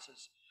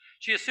Sciences.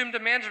 She assumed a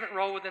management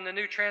role within the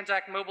new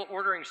Transact mobile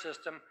ordering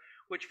system,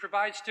 which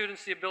provides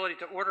students the ability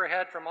to order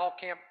ahead from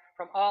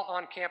all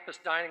on-campus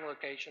dining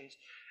locations,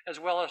 as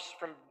well as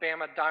from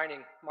Bama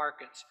dining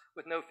markets,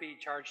 with no fee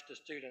charged to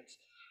students.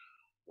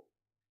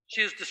 She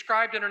is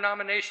described in her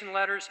nomination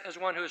letters as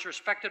one who is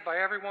respected by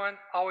everyone,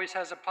 always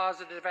has a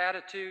positive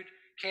attitude,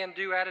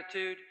 can-do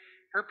attitude.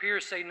 Her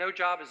peers say no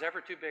job is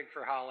ever too big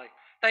for Holly.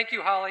 Thank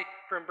you, Holly,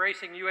 for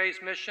embracing UA's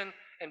mission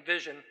and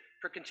vision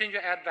for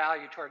continuing to add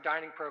value to our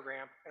dining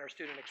program and our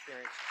student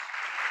experiences.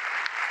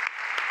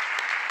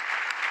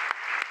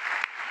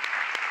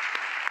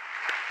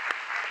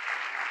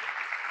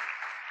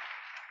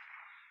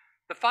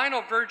 The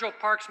final Virgil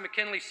Parks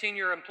McKinley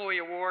Senior Employee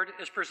Award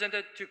is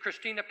presented to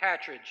Christina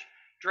Patridge,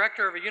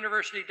 Director of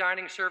University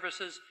Dining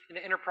Services and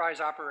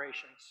Enterprise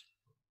Operations.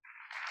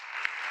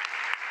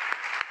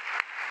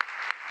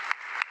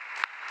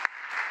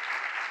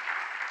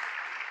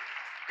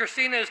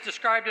 Christina is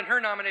described in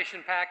her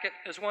nomination packet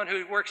as one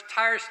who works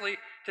tirelessly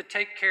to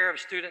take care of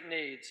student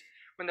needs.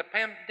 When the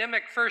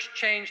pandemic first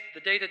changed the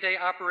day-to-day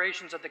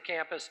operations of the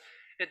campus,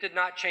 it did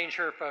not change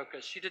her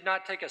focus. She did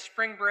not take a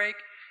spring break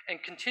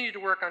and continued to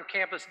work on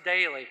campus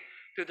daily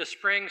through the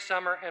spring,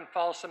 summer, and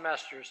fall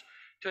semesters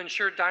to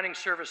ensure dining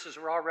services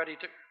were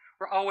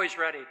always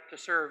ready to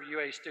serve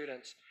UA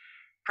students.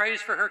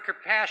 Praised for her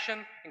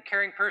compassion and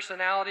caring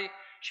personality,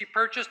 she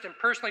purchased and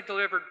personally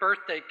delivered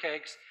birthday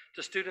cakes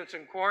to students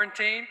in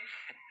quarantine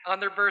on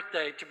their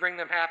birthday to bring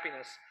them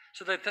happiness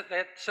so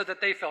that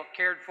they felt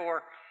cared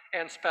for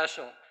and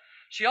special.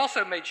 She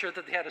also made sure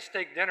that they had a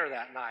steak dinner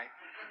that night.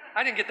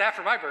 I didn't get that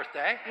for my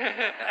birthday.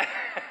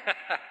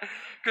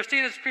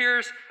 Christina's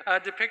peers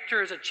depict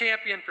her as a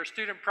champion for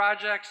student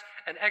projects,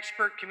 an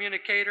expert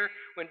communicator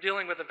when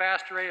dealing with a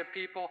vast array of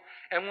people,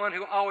 and one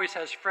who always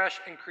has fresh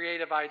and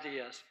creative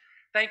ideas.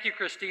 Thank you,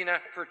 Christina,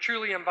 for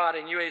truly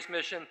embodying UA's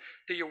mission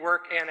through your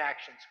work and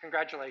actions.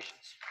 Congratulations.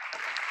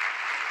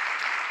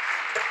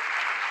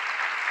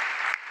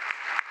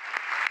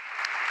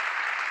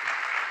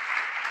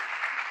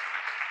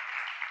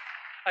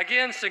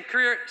 Again,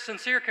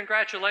 sincere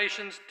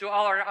congratulations to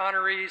all our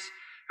honorees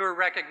who are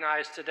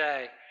recognized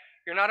today.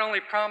 You're not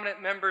only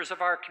prominent members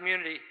of our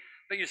community,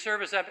 but you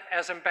serve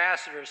as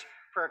ambassadors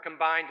for our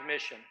combined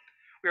mission.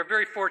 We are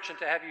very fortunate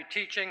to have you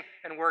teaching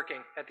and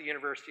working at the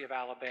University of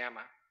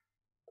Alabama.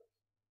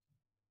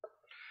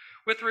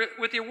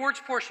 With the awards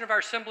portion of our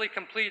assembly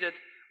completed,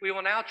 we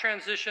will now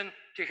transition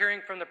to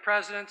hearing from the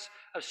presidents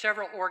of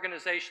several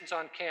organizations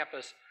on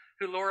campus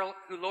who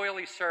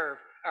loyally serve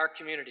our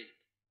community.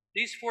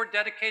 These 4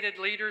 dedicated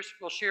leaders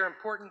will share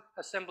important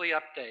assembly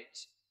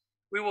updates.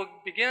 We will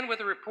begin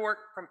with a report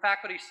from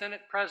Faculty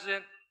Senate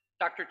President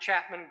Dr.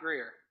 Chapman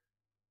Greer.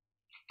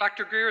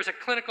 Dr. Greer is a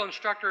clinical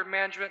instructor of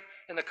management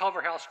in the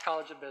Powerhouse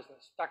College of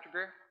Business. Dr.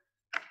 Greer?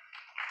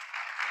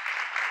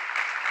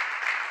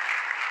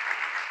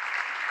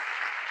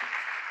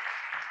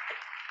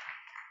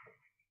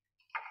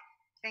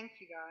 Thank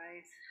you,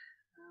 guys.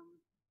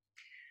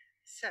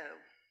 So,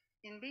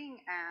 in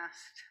being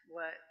asked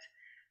what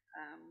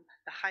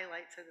the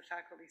highlights of the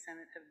Faculty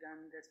Senate have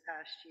done this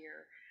past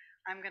year,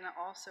 I'm going to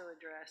also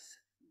address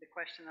the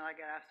question that I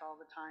get asked all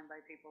the time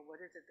by people: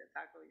 what is it that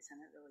Faculty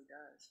Senate really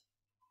does?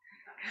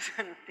 Because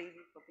I don't think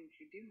people think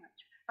you do much.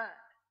 But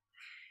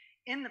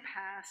in the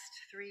past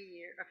 5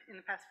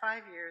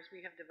 years, we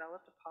have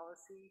developed a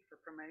policy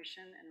for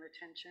promotion and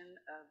retention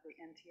of the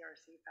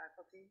NTRC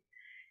faculty.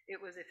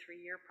 It was a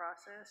 3-year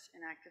process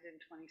enacted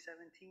in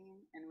 2017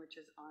 and which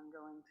is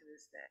ongoing to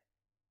this day.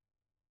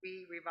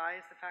 We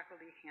revised the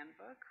faculty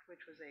handbook,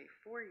 which was a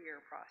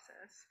 4-year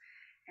process,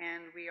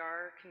 and we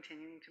are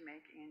continuing to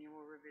make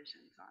annual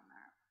revisions on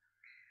that.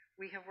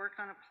 We have worked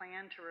on a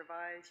plan to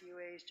revise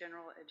UA's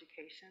general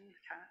education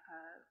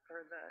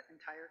for the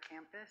entire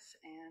campus,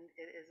 and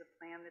it is a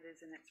plan that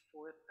is in its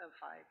 4th of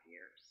 5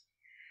 years.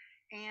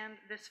 And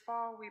this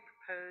fall, we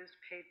proposed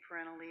paid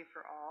parental leave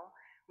for all,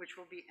 which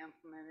will be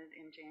implemented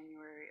in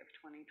January of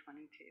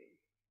 2022.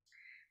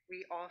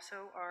 We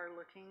also are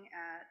looking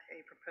at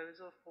a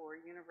proposal for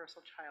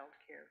universal child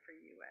care for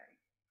UA.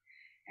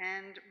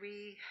 And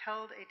we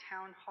held a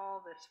town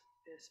hall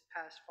this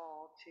past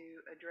fall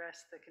to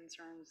address the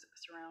concerns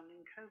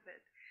surrounding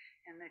COVID,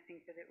 and I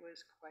think that it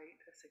was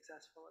quite a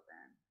successful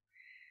event.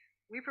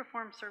 We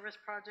perform service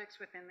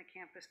projects within the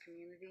campus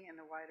community and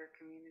the wider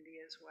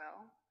community as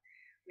well.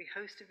 We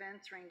host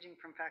events ranging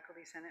from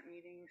Faculty Senate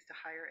meetings to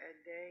Higher Ed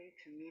Day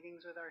to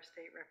meetings with our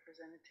state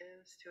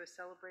representatives to a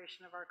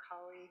celebration of our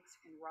colleagues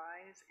in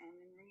RISE and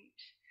in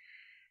REACH.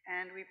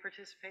 And we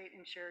participate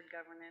in shared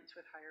governance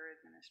with higher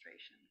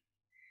administration.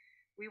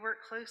 We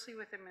work closely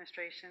with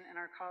administration and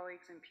our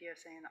colleagues in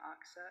PSA and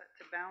OXA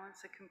to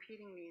balance the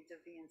competing needs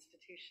of the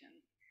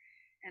institution.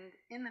 And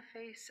in the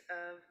face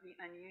of the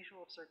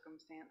unusual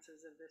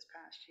circumstances of this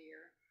past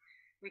year,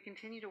 we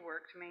continue to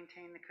work to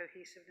maintain the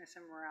cohesiveness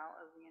and morale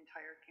of the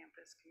entire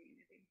campus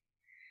community.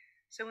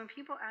 So when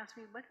people ask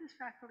me, what does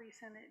Faculty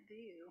Senate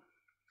do,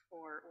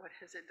 or what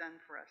has it done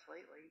for us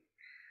lately,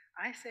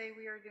 I say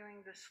we are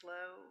doing the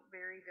slow,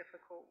 very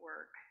difficult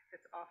work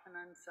that's often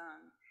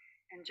unsung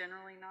and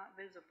generally not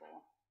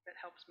visible that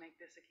helps make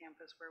this a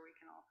campus where we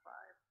can all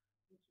thrive.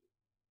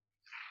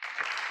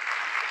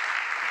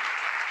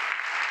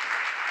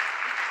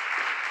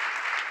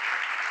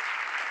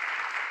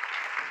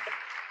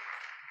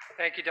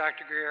 Thank you. Thank you,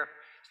 Dr. Greer.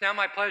 It's now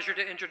my pleasure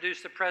to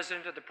introduce the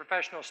President of the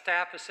Professional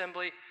Staff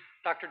Assembly,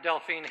 Dr.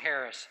 Delphine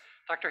Harris.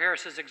 Dr.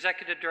 Harris is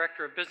Executive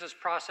Director of Business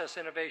Process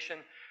Innovation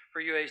for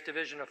UA's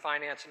Division of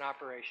Finance and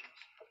Operations.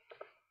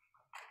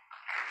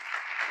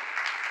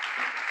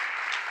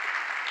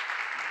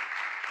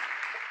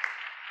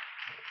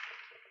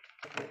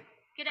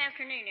 Good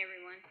afternoon,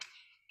 everyone.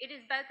 It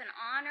is both an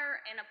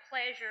honor and a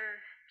pleasure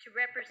to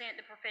represent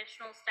the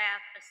Professional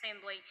Staff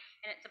Assembly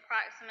and its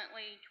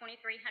approximately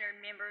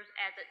 2,300 members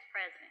as its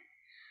president.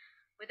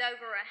 With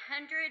over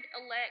 100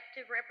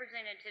 elected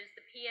representatives,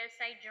 the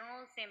PSA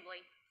General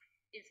Assembly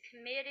is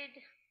committed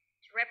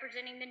to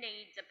representing the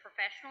needs of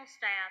professional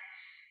staff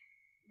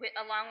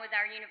along with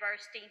our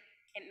university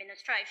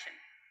administration.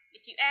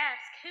 If you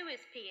ask, who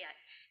is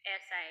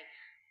PSA?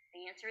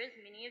 The answer is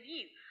many of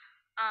you.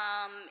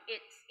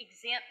 It's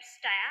exempt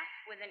staff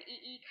with an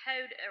EE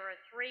code or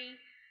a 3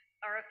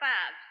 or a 5.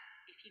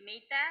 If you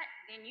meet that,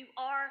 then you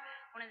are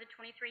one of the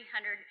 2,300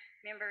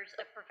 members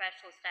of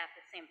Professional Staff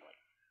Assembly.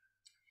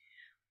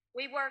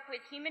 We work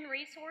with human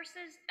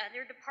resources,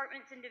 other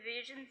departments and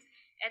divisions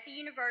at the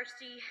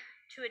university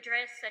to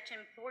address such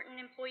important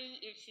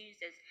employee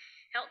issues as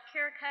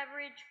healthcare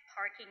coverage,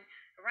 parking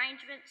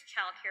arrangements,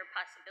 childcare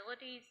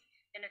possibilities,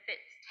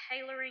 benefits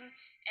tailoring,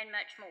 and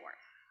much more.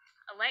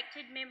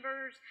 Elected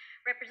members,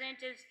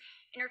 representatives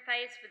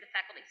interface with the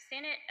Faculty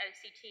Senate,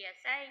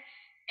 OCTSA,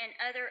 and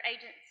other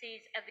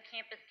agencies of the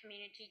campus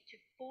community to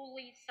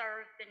fully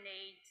serve the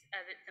needs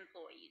of its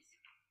employees.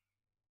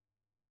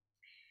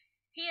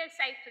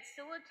 PSA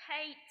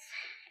facilitates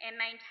and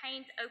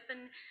maintains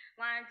open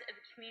lines of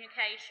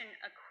communication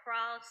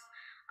across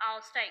all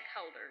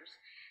stakeholders.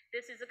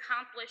 This is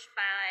accomplished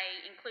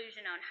by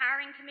inclusion on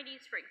hiring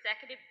committees for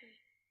executive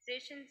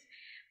positions,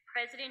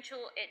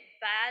 presidential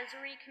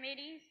advisory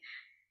committees,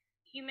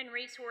 human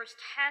resource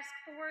task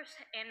force,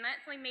 and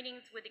monthly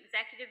meetings with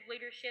executive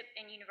leadership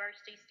and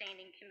university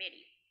standing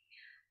committee.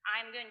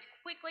 I'm going to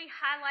quickly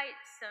highlight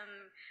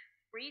some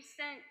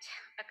recent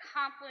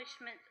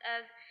accomplishments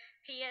of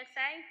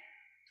PSA.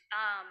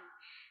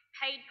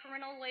 Paid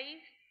parental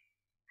leave.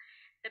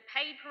 The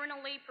paid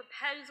parental leave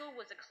proposal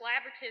was a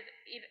collaborative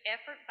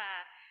effort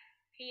by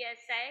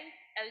PSA,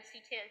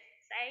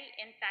 OCTSA,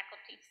 and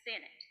Faculty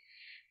Senate.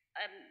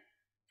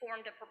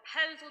 Formed a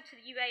proposal to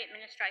the UA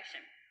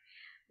administration.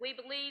 We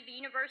believe the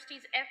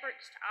university's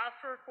efforts to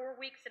offer 4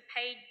 weeks of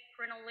paid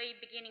parental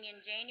leave beginning in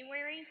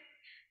January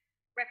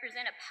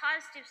represent a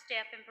positive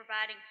step in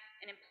providing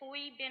an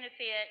employee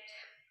benefit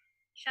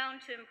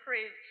shown to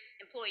improve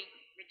employee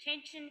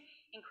retention,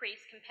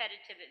 increase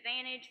competitive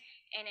advantage,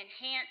 and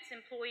enhance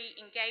employee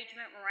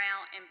engagement,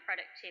 morale, and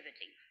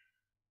productivity.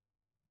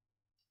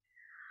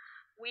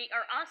 We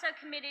are also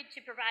committed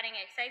to providing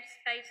a safe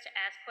space to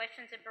ask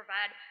questions and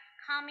provide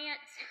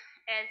comments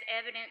as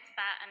evidenced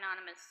by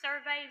anonymous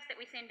surveys that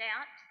we send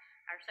out.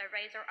 Our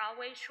surveys are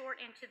always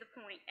short and to the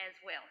point as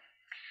well.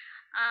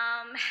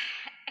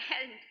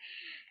 And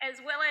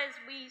as well as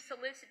we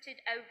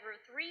solicited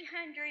over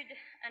 300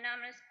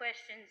 anonymous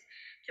questions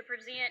to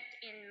present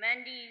in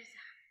Monday's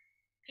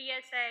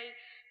PSA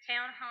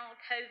Town Hall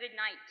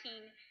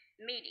COVID-19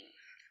 meeting.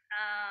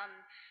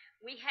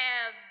 We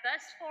have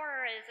thus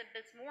far, as of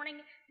this morning,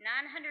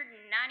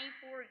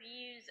 994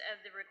 views of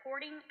the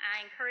recording.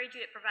 I encourage you,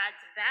 it provides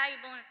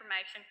valuable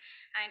information.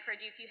 I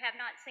encourage you, if you have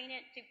not seen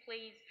it, to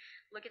please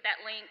look at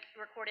that link,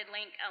 recorded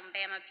link on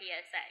Bama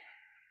PSA.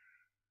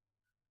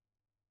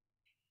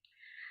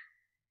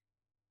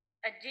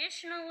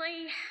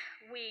 Additionally,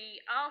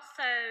 we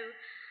also,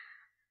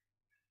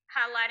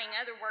 highlighting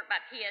other work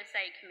by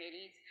PSA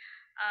committees,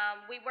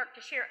 we work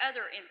to share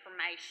other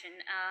information.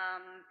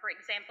 For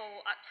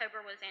example,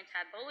 October was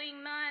Anti-Bullying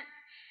Month.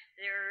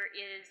 There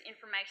is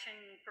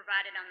information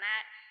provided on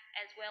that,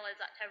 as well as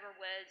October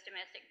was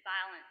Domestic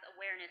Violence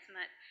Awareness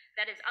Month.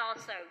 That is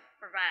also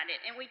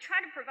provided. And we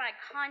try to provide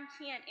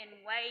content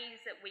in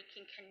ways that we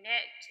can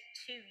connect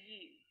to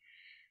you.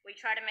 We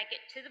try to make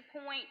it to the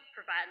point,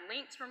 provide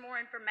links for more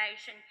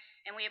information,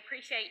 and we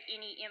appreciate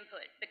any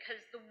input because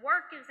the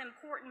work is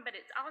important, but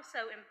it's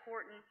also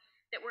important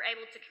that we're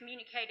able to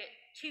communicate it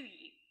to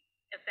you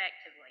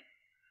effectively.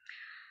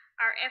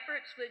 Our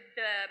efforts with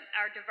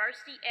our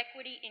Diversity,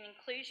 Equity, and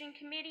Inclusion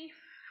Committee,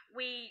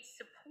 we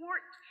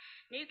support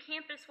new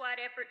campus-wide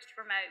efforts to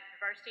promote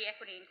diversity,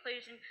 equity, and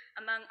inclusion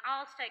among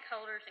all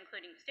stakeholders,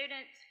 including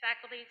students,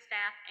 faculty,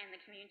 staff, and the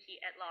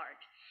community at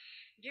large.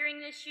 During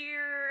this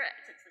year,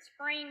 since the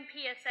spring,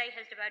 PSA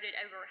has devoted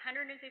over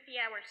 150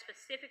 hours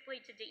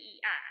specifically to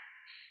DEI.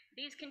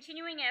 These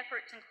continuing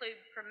efforts include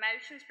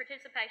promotions,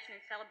 participation,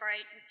 and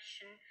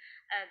celebration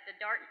of the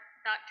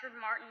Dr.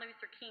 Martin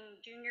Luther King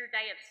Jr.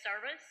 Day of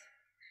Service,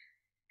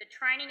 the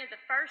training of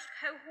the first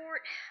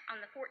cohort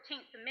on the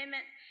 14th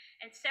Amendment,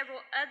 and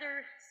several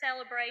other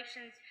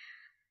celebrations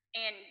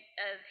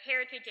of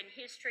heritage and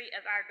history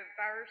of our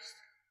diverse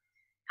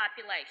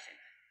population.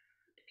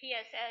 The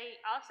PSA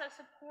also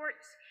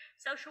supports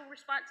social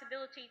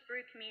responsibility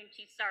through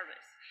community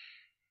service.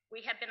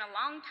 We have been a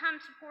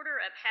longtime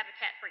supporter of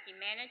Habitat for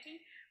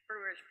Humanity,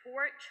 Brewer's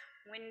Porch,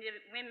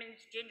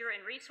 Women's Gender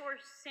and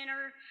Resource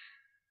Center,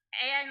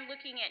 and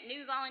looking at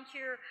new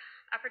volunteer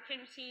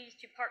opportunities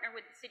to partner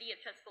with the City of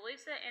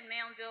Tuscaloosa and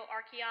Moundville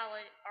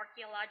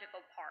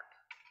Archaeological Park.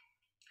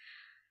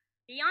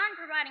 Beyond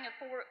providing a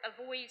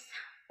voice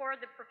for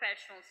the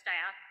professional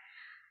staff,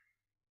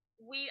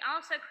 we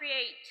also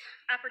create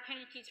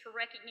opportunities for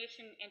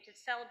recognition and to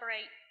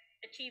celebrate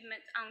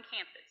achievements on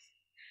campus.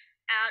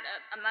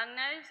 Among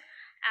those,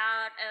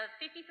 out of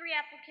 53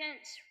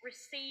 applicants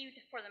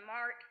received for the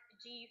Mark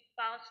G.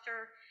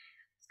 Foster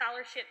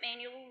Scholarship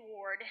Annual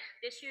Award,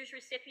 this year's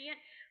recipient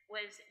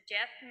was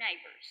Jeff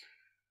Neighbors.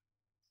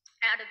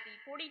 Out of the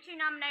 42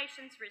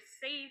 nominations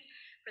received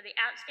for the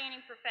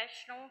Outstanding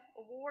Professional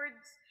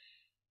Awards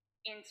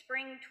in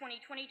spring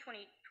 2020-2021,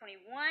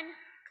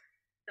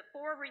 the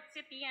 4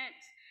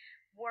 recipients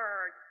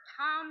were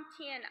Tom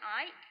Ten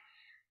Ike,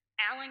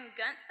 Alan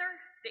Gunther,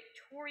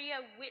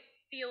 Victoria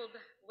Whitfield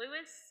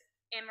Lewis,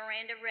 and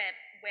Miranda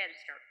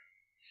Webster.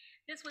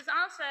 This was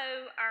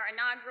also our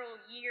inaugural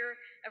year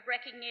of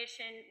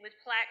recognition with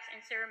plaques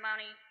and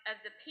ceremony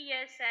of the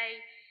PSA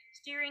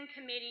Steering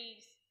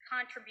Committee's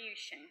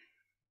contribution,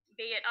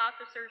 be it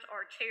officers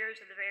or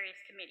chairs of the various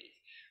committees.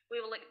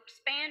 We will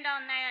expand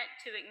on that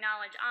to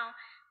acknowledge all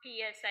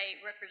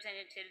PSA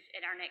representatives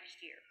at our next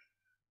year.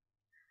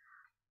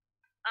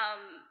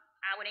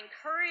 I would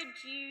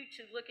encourage you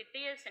to look at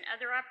this and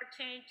other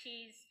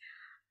opportunities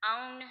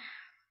on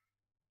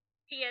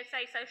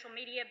PSA social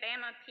media,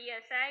 Bama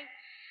PSA,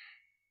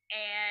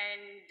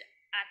 and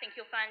I think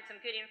you'll find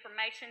some good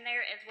information there,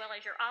 as well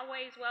as you're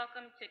always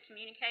welcome to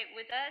communicate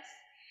with us.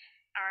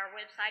 Our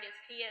website is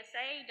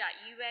psa.ua.edu,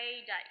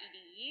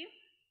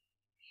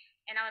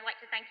 and I would like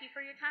to thank you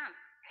for your time.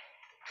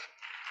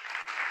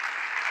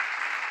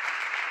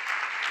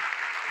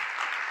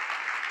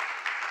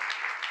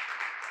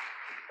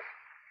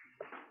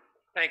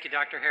 Thank you,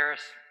 Dr. Harris.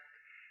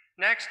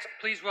 Next,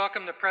 please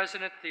welcome the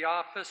President of the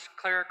Office,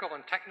 Clerical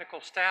and Technical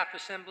Staff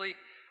Assembly,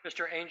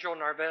 Mr. Angel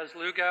Narvez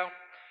Lugo.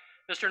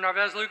 Mr.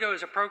 Narvez Lugo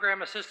is a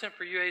program assistant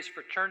for UA's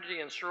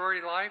fraternity and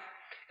sorority life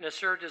and has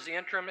served as the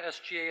interim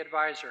SGA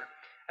advisor.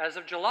 As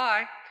of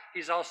July,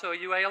 he's also a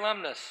UA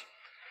alumnus.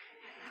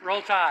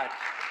 Roll Tide.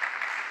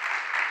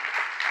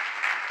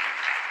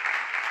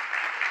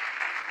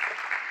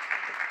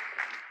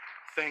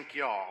 Thank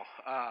y'all.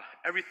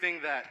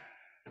 Everything that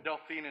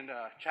Delphine and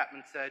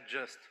Chapman said,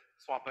 just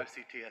swap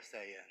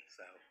OCTSA in.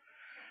 So,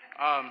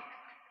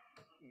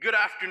 good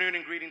afternoon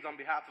and greetings on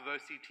behalf of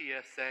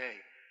OCTSA.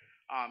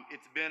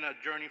 It's been a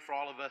journey for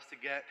all of us to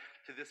get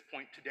to this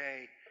point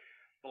today.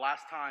 The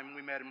last time we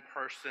met in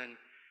person,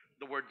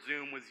 the word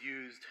Zoom was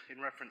used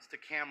in reference to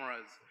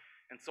cameras,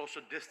 and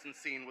social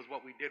distancing was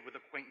what we did with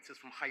acquaintances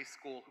from high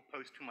school who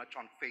post too much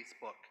on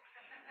Facebook.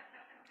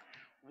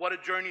 What a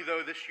journey,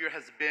 though, this year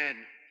has been.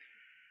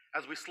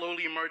 As we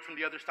slowly emerge from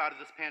the other side of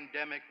this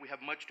pandemic, we have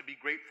much to be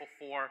grateful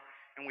for,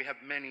 and we have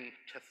many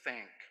to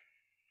thank.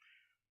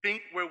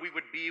 Think where we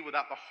would be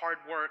without the hard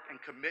work and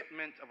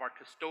commitment of our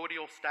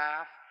custodial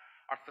staff,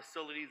 our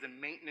facilities and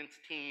maintenance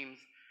teams,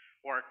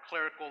 or our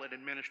clerical and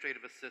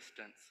administrative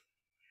assistants.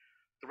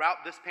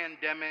 Throughout this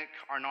pandemic,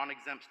 our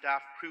non-exempt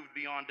staff proved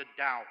beyond a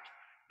doubt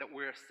that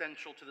we're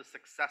essential to the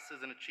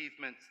successes and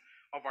achievements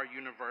of our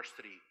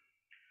university.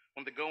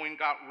 When the going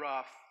got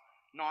rough,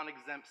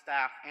 non-exempt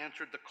staff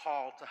answered the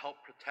call to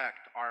help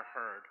protect our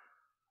herd.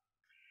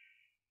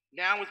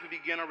 Now, as we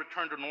begin our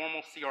return to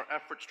normalcy, our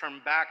efforts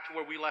turn back to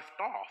where we left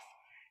off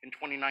in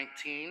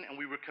 2019, and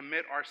we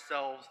recommit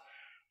ourselves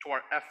to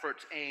our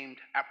efforts aimed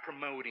at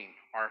promoting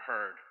our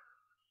herd.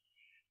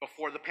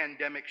 Before the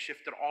pandemic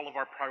shifted all of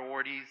our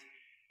priorities,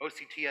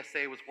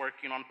 OCTSA was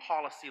working on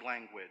policy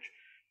language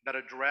that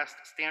addressed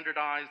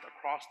standardized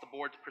across the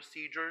board's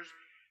procedures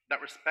that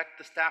respect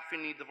the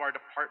staffing needs of our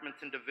departments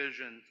and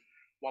divisions,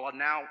 while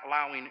now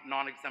allowing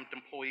non-exempt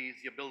employees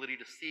the ability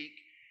to seek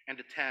and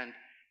attend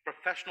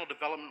professional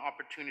development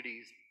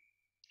opportunities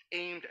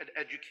aimed at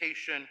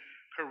education,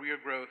 career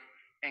growth,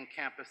 and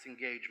campus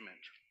engagement.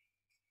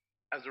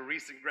 As a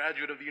recent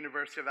graduate of the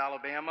University of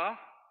Alabama,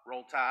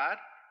 roll tide,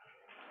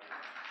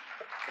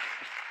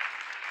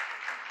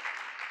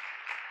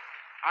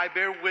 I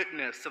bear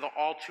witness to the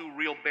all too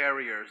real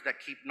barriers that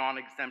keep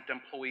non-exempt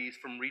employees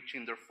from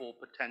reaching their full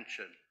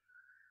potential.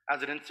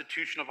 As an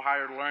institution of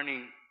higher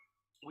learning,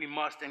 we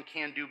must and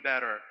can do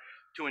better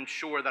to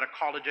ensure that a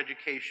college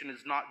education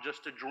is not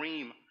just a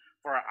dream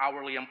for our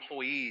hourly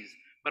employees,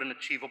 but an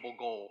achievable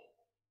goal.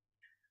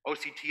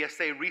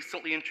 OCTSA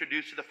recently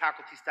introduced to the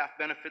Faculty Staff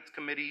Benefits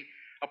Committee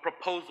a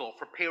proposal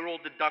for payroll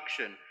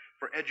deduction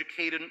for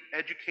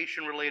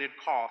education-related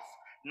costs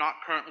not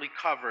currently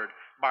covered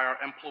by our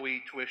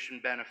employee tuition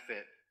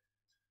benefit.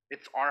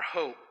 It's our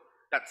hope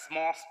that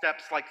small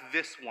steps like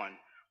this one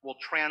will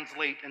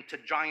translate into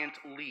giant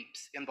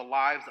leaps in the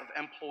lives of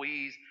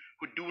employees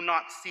who do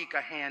not seek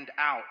a hand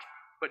out,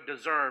 but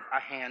deserve a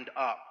hand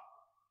up.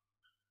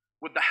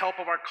 With the help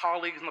of our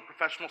colleagues in the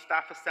Professional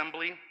Staff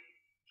Assembly,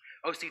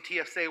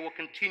 OCTSA will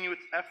continue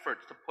its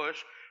efforts to push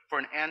for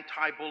an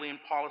anti-bullying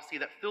policy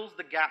that fills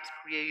the gaps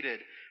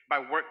created by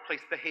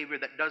workplace behavior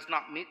that does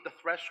not meet the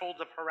thresholds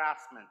of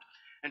harassment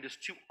and is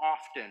too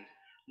often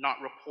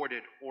not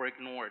reported or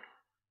ignored.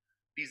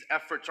 These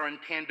efforts are in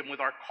tandem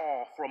with our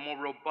call for a more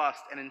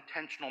robust and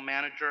intentional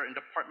manager and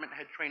department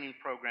head training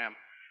program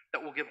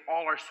that will give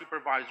all our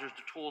supervisors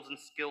the tools and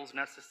skills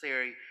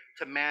necessary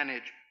to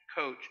manage,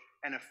 coach,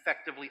 and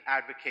effectively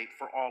advocate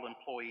for all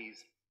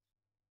employees.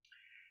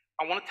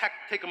 I want to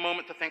take a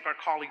moment to thank our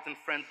colleagues and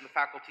friends in the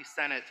Faculty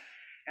Senate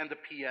and the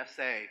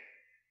PSA.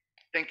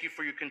 Thank you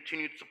for your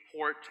continued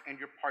support and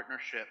your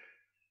partnership.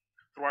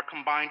 Through our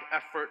combined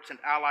efforts and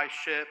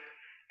allyship,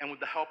 and with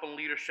the help and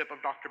leadership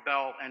of Dr.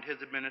 Bell and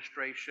his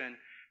administration,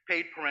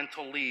 paid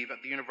parental leave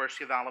at the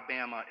University of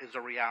Alabama is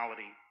a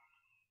reality.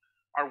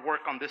 Our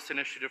work on this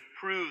initiative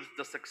proves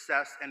the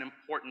success and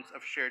importance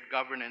of shared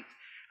governance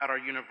at our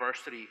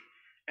university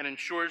and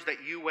ensures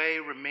that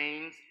UA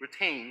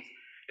retains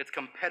its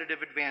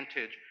competitive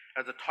advantage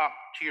as a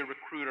top-tier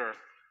recruiter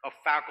of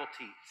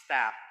faculty,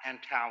 staff, and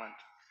talent.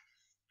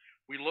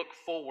 We look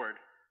forward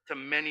to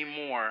many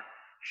more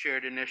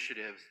shared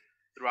initiatives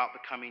throughout the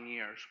coming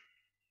years.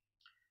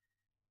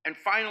 And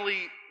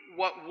finally,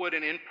 what would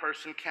an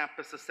in-person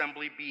campus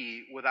assembly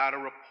be without a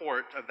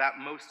report of that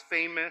most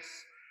famous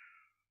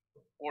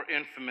or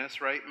infamous,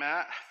 right,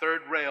 Matt,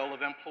 third rail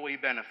of employee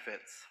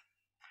benefits?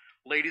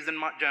 Ladies and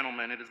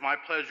gentlemen, it is my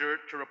pleasure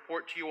to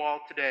report to you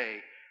all today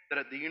that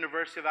at the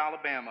University of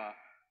Alabama,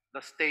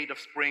 the state of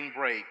spring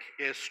break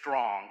is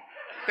strong.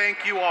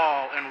 Thank you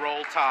all, and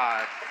roll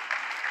tide.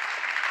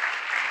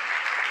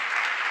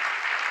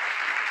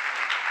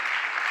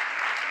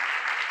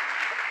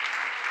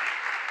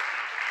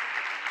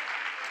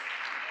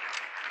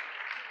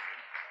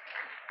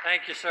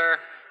 Thank you, sir.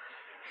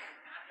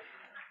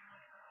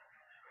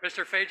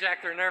 Mr.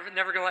 Fajak, they're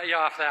never going to let you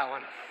off that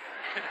one.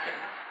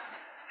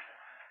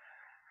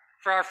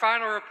 For our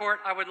final report,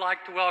 I would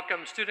like to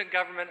welcome Student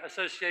Government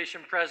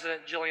Association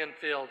President Jillian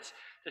Fields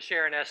to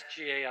share an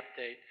SGA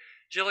update.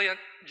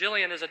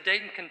 Jillian is a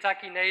Dayton,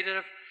 Kentucky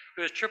native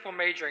who is triple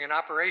majoring in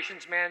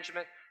operations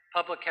management,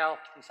 public health,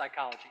 and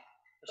psychology.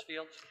 Ms.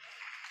 Fields.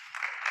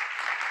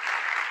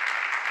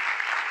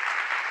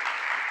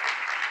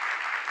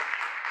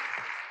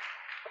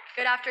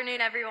 Good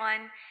afternoon,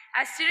 everyone.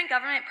 As Student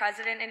Government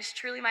President, it is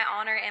truly my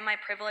honor and my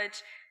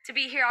privilege to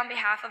be here on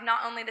behalf of not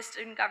only the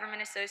Student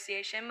Government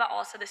Association, but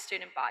also the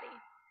student body.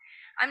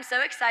 I'm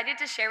so excited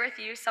to share with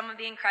you some of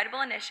the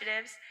incredible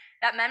initiatives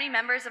that many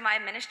members of my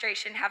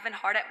administration have been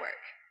hard at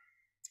work.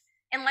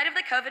 In light of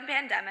the COVID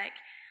pandemic,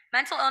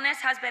 Mental illness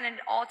has been at an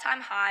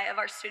all-time high of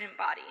our student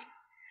body.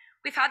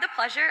 We've had the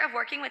pleasure of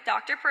working with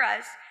Dr.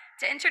 Perez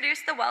to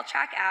introduce the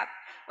WellTrack app,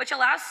 which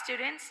allows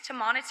students to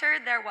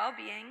monitor their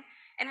well-being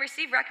and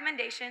receive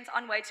recommendations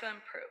on ways to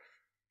improve.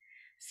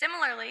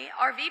 Similarly,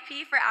 our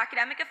VP for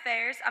Academic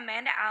Affairs,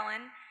 Amanda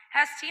Allen,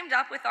 has teamed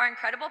up with our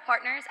incredible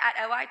partners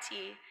at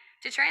OIT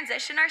to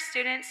transition our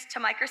students to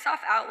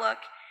Microsoft Outlook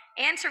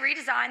and to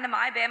redesign the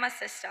MyBama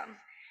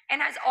system,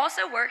 and has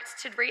also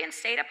worked to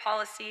reinstate a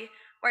policy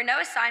where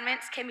no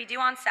assignments can be due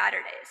on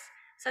Saturdays,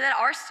 so that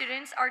our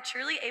students are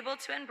truly able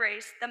to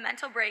embrace the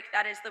mental break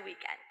that is the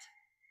weekend.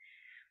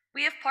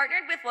 We have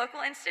partnered with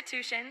local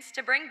institutions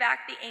to bring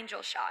back the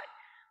Angel Shot,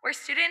 where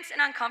students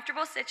in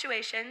uncomfortable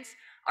situations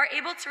are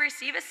able to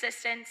receive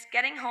assistance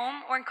getting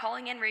home or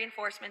calling in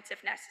reinforcements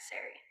if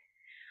necessary.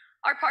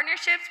 Our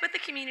partnerships with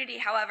the community,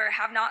 however,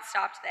 have not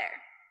stopped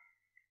there.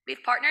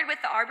 We've partnered with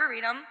the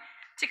Arboretum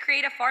to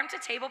create a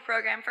farm-to-table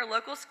program for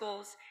local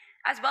schools,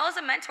 as well as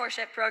a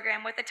mentorship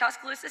program with the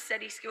Tuscaloosa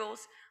City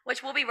Schools,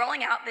 which will be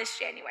rolling out this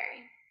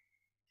January.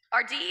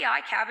 Our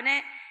DEI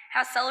cabinet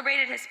has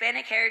celebrated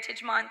Hispanic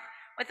Heritage Month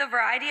with a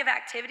variety of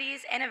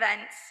activities and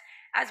events,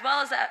 as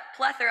well as a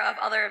plethora of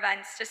other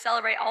events to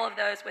celebrate all of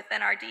those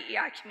within our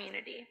DEI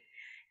community.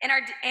 And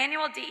our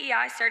annual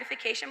DEI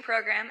certification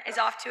program is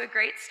off to a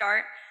great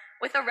start,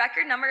 with a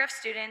record number of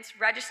students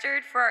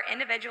registered for our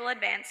individual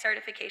advanced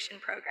certification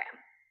program.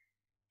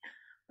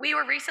 We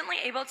were recently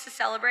able to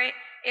celebrate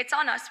It's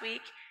On Us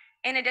Week,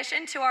 in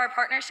addition to our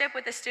partnership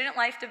with the Student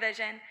Life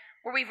Division,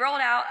 where we've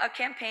rolled out a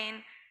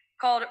campaign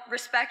called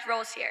Respect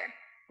Rolls Here,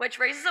 which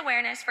raises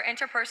awareness for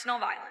interpersonal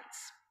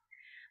violence.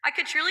 I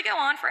could truly go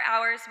on for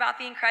hours about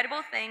the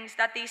incredible things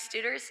that these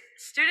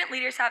student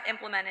leaders have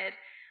implemented,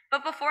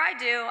 but before I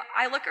do,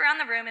 I look around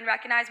the room and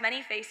recognize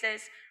many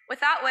faces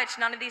without which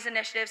none of these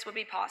initiatives would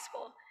be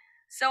possible.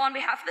 So on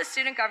behalf of the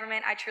student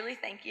government, I truly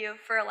thank you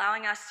for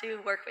allowing us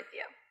to work with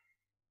you.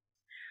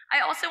 I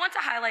also want to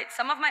highlight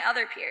some of my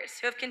other peers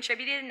who have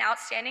contributed in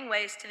outstanding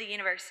ways to the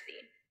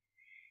university.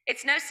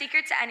 It's no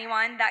secret to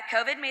anyone that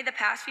COVID made the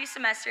past few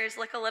semesters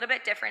look a little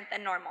bit different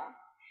than normal.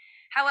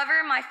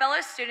 However, my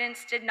fellow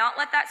students did not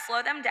let that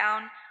slow them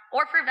down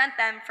or prevent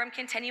them from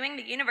continuing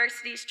the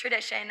university's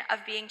tradition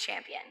of being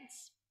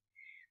champions.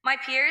 My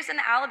peers in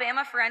the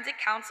Alabama Forensic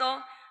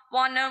Council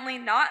won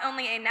not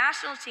only a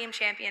national team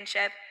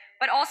championship,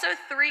 but also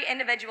 3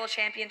 individual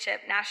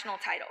championship national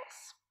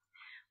titles.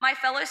 My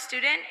fellow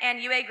student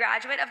and UA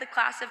graduate of the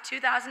class of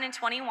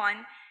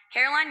 2021,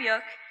 Caroline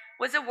Yook,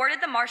 was awarded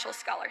the Marshall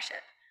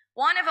Scholarship,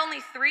 one of only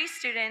 3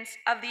 students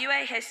of the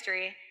UA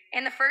history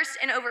and the first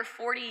in over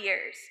 40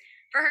 years,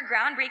 for her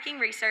groundbreaking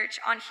research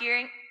on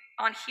hearing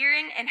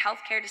and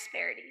healthcare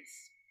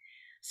disparities.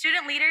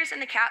 Student leaders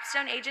in the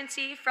capstone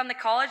agency from the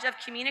College of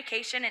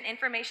Communication and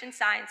Information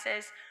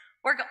Sciences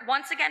were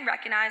once again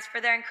recognized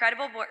for their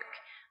incredible work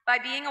by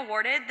being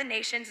awarded the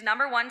nation's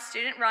 #1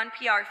 student-run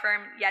PR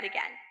firm yet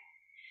again.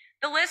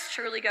 The list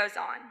truly goes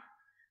on.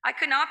 I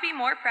could not be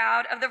more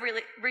proud of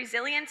the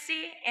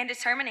resiliency and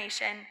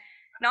determination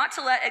not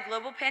to let a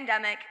global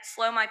pandemic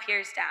slow my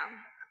peers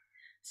down.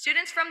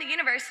 Students from the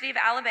University of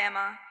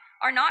Alabama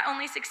are not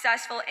only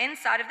successful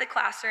inside of the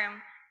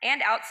classroom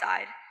and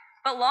outside,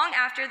 but long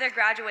after their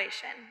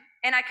graduation,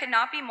 and I could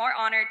not be more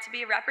honored to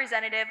be a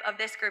representative of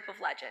this group of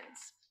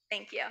legends.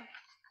 Thank you.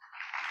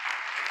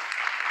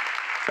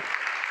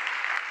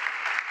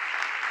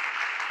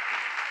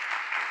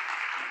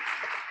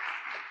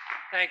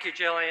 Thank you,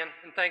 Jillian,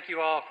 and thank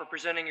you all for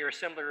presenting your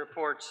assembly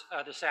reports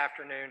this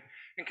afternoon,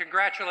 and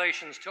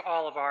congratulations to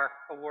all of our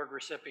award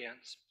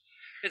recipients.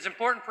 It's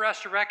important for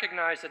us to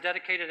recognize the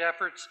dedicated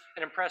efforts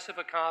and impressive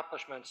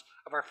accomplishments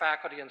of our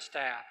faculty and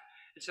staff.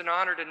 It's an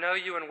honor to know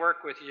you and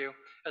work with you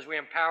as we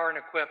empower and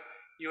equip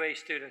UA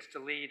students to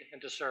lead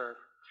and to serve.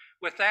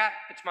 With that,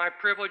 it's my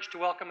privilege to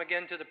welcome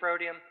again to the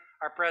podium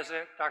our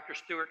president, Dr.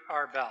 Stuart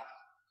R. Bell.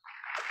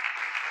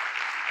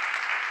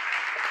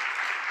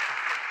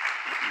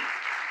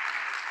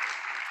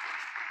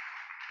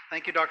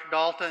 Thank you, Dr.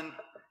 Dalton.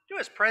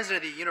 As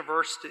president of the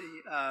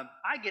university,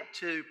 I get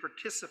to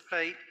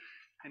participate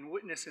and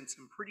witness in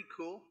some pretty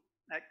cool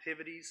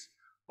activities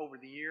over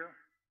the year.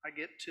 I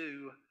get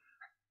to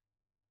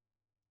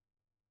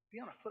be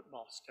on a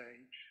football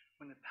stage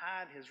when the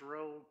Tide has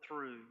rolled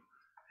through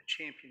a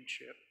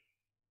championship.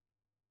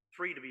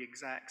 3 to be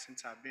exact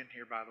since I've been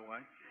here, by the way.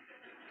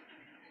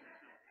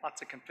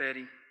 Lots of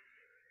confetti.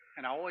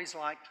 And I always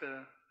like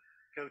to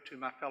go to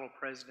my fellow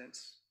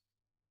presidents'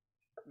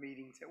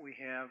 meetings that we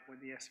have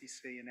with the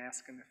SEC and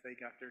ask them if they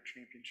got their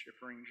championship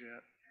rings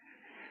yet.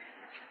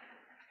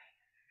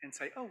 And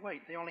say, oh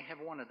wait, they only have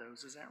 1 of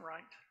those, is that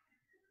right?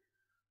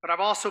 But I've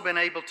also been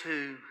able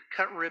to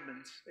cut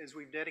ribbons as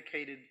we've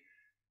dedicated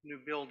new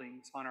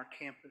buildings on our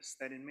campus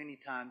that in many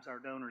times our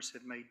donors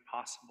have made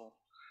possible.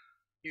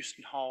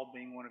 Houston Hall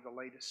being one of the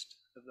latest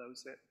of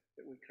those that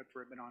we cut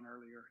ribbon on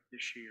earlier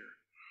this year.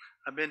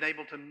 I've been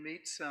able to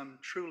meet some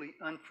truly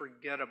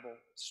unforgettable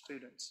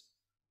students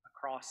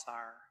across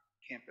our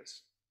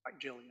campus, like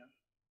Jillian,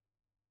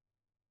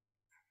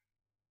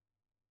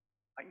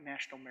 like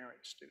National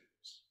Merit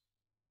students,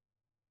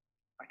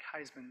 like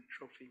Heisman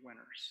Trophy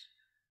winners.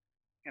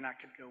 And I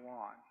could go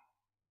on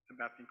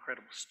about the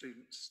incredible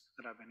students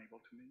that I've been able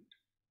to meet.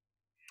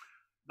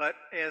 But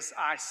as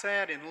I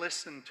sat and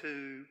listened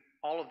to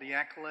all of the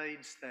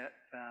accolades that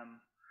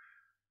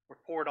were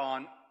poured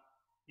on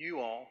you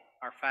all,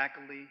 our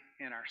faculty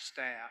and our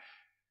staff,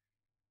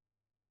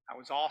 I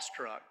was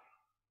awestruck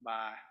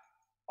by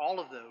all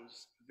of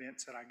those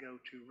events that I go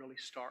to really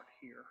start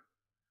here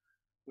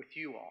with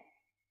you all,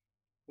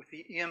 with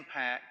the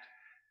impact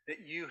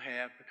that you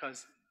have,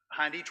 because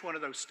behind each one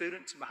of those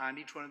students, behind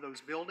each one of those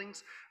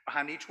buildings,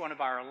 behind each one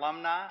of our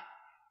alumni,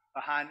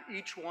 behind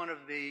each one of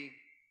the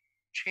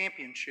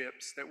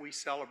championships that we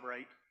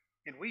celebrate,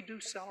 and we do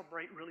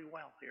celebrate really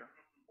well here,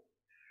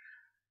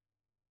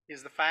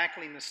 is the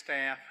faculty and the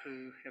staff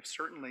who have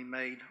certainly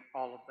made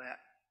all of that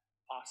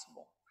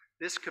possible.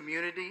 This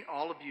community,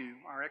 all of you,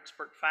 our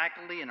expert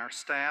faculty and our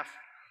staff,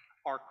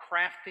 are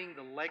crafting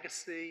the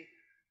legacy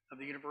of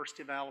the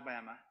University of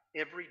Alabama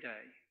every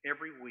day,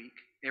 every week,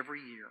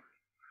 every year.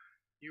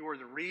 You are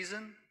the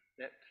reason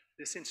that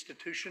this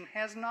institution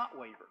has not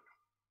wavered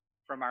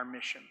from our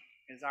mission.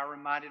 As I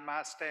reminded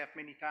my staff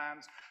many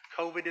times,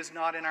 COVID is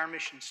not in our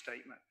mission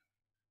statement,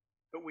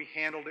 but we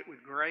handled it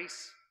with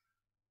grace,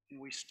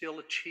 and we still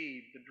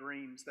achieved the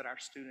dreams that our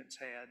students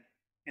had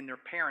and their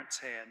parents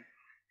had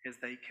as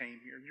they came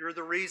here. You're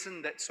the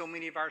reason that so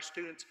many of our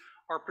students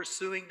are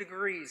pursuing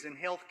degrees in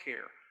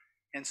healthcare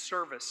and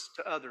service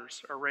to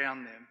others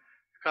around them.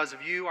 Because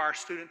of you, our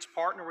students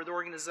partner with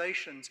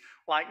organizations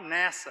like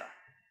NASA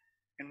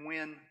and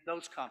win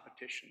those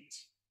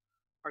competitions,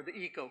 or the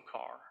Eco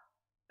Car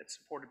that's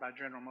supported by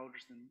General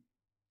Motors and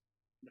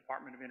the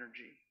Department of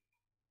Energy.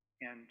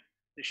 And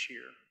this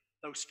year,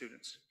 those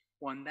students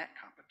won that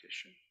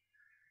competition.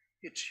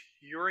 It's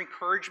your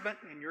encouragement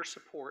and your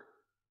support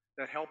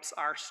that helps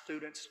our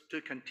students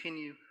to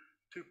continue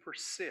to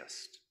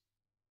persist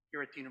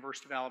here at the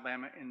University of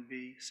Alabama and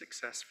be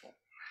successful.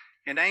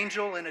 And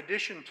Angel, in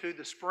addition to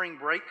the spring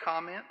break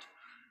comment,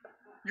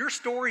 your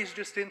story is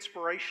just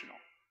inspirational.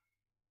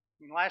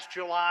 I mean, last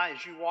July,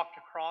 as you walked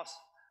across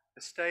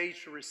the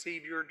stage to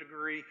receive your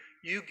degree,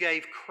 you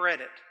gave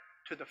credit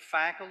to the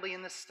faculty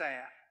and the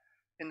staff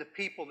and the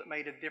people that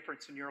made a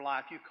difference in your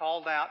life. You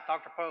called out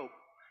Dr. Pope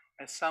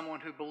as someone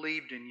who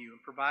believed in you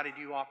and provided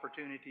you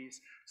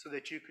opportunities so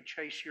that you could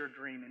chase your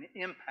dream and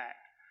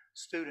impact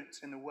students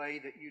in the way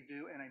that you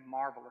do in a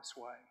marvelous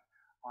way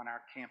on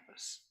our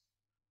campus.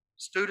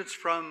 Students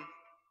from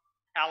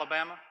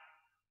Alabama,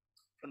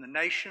 from the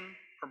nation,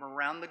 from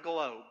around the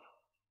globe,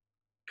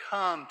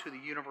 come to the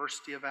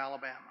University of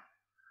Alabama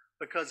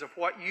because of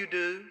what you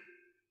do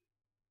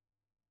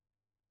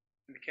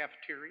in the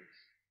cafeterias,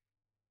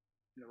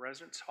 in the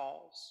residence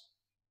halls,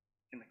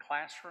 in the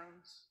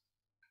classrooms,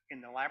 in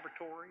the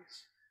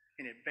laboratories,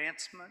 in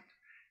advancement,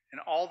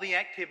 and all the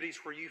activities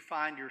where you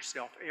find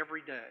yourself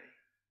every day.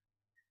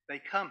 They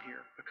come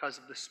here because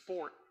of the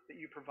support that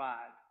you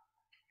provide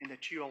and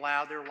that you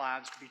allow their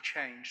lives to be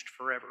changed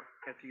forever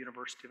at the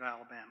University of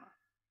Alabama.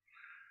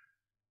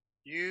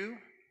 You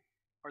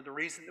are the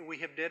reason that we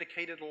have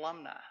dedicated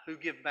alumni who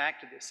give back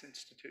to this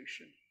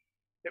institution,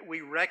 that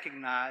we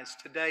recognize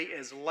today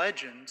as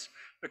legends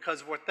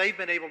because of what they've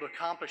been able to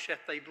accomplish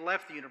after they've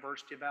left the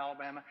University of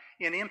Alabama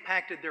and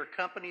impacted their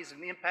companies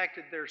and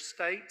impacted their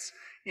states,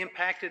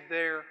 impacted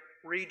their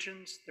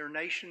regions, their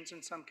nations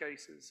in some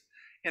cases,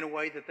 in a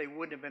way that they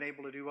wouldn't have been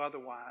able to do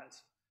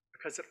otherwise,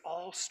 because it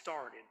all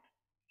started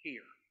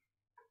here.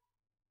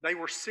 They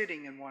were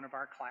sitting in one of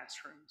our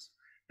classrooms.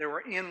 They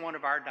were in one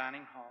of our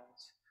dining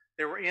halls.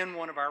 They were in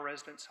one of our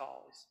residence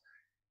halls.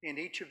 And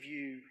each of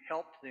you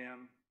helped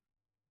them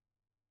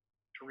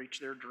to reach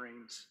their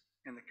dreams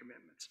and the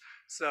commitments.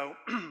 So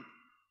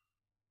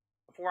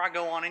before I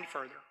go on any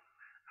further,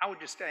 I would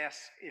just ask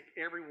if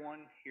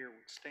everyone here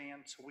would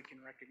stand so we can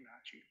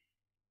recognize you.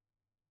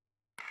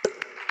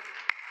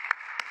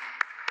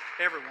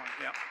 Everyone,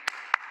 yeah.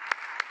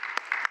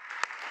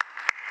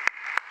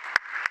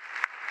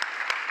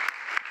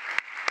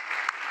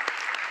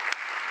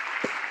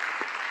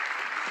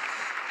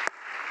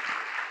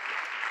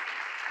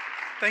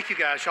 Thank you,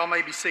 guys. Y'all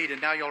may be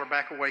seated. Now y'all are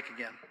back awake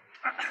again.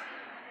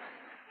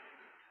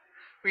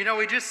 Well, you know,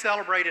 we just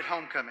celebrated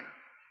homecoming,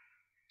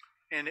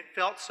 and it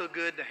felt so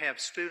good to have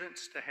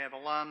students, to have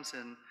alums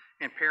and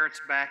parents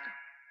back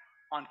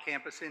on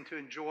campus and to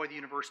enjoy the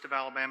University of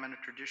Alabama in a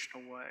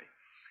traditional way.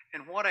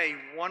 And what a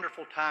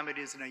wonderful time it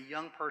is in a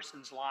young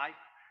person's life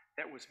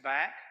that was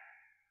back,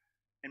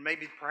 and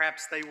maybe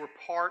perhaps they were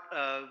part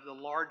of the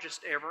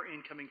largest ever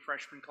incoming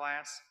freshman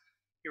class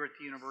here at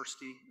the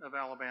University of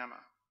Alabama.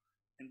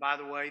 And by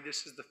the way,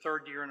 this is the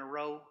third year in a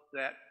row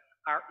that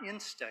our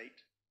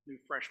in-state new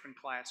freshman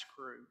class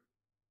grew.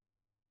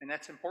 And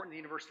that's important to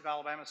the University of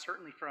Alabama,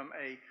 certainly from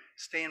a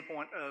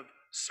standpoint of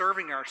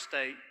serving our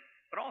state,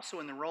 but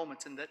also in the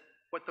enrollments and that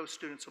what those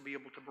students will be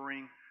able to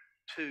bring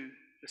to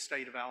the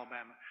state of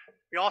Alabama.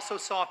 We also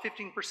saw a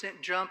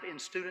 15% jump in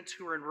students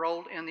who were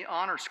enrolled in the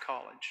Honors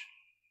College.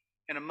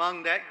 And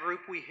among that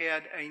group, we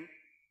had a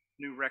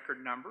new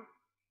record number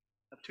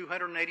of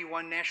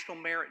 281 National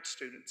Merit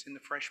students in the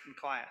freshman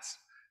class.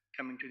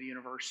 coming to the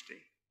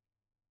university.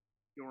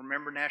 You'll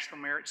remember National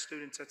Merit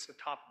students, that's the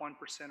top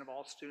 1% of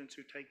all students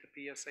who take the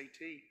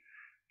PSAT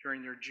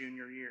during their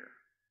junior year.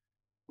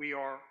 We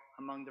are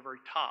among the very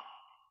top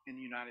in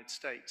the United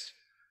States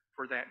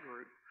for that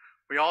group.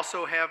 We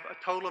also have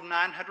a total of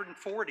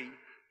 940 when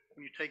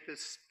you take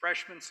this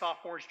freshmen,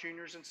 sophomores,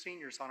 juniors, and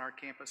seniors on our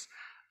campus.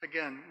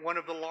 Again, one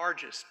of the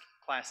largest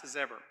classes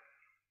ever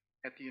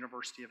at the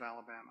University of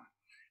Alabama.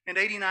 And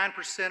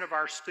 89% of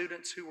our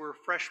students who were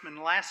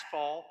freshmen last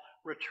fall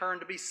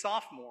returned to be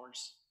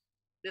sophomores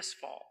this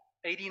fall.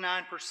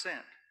 89%.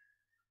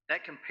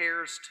 That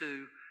compares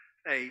to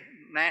a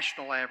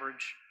national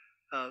average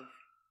of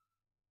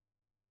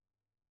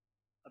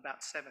about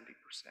 70%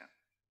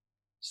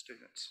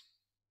 students.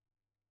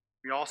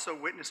 We also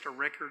witnessed a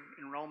record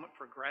enrollment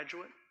for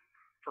graduate,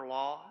 for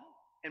law,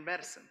 and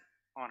medicine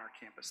on our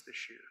campus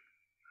this year.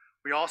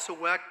 We also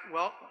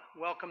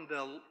welcomed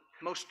the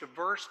most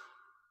diverse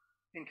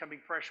incoming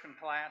freshman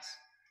class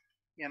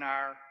in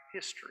our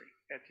history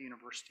at the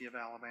University of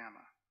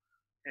Alabama.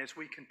 As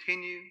we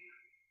continue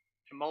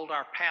to mold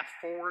our path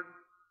forward,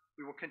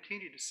 we will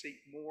continue to seek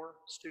more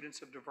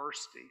students of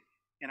diversity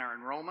in our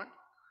enrollment,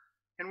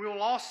 and we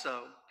will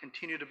also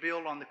continue to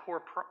build on the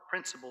core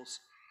principles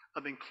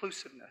of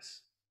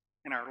inclusiveness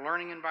in our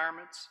learning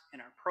environments, in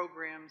our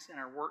programs, in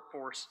our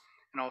workforce,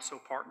 and also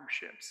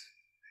partnerships.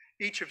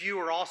 Each of you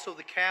are also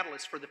the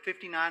catalyst for the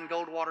 59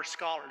 Goldwater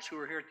Scholars who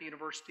are here at the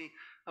University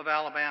of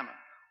Alabama,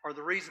 or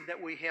the reason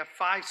that we have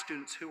 5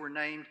 students who were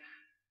named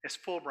as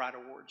Fulbright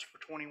Awards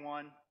for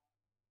 21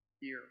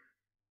 years.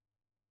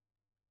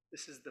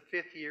 This is the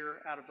 5th year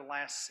out of the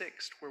last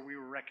 6 where we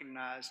were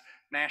recognized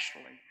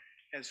nationally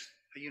as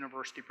a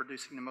university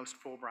producing the most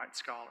Fulbright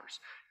scholars.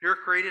 Your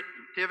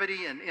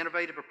creativity and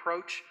innovative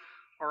approach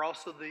are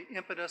also the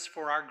impetus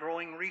for our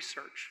growing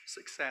research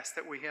success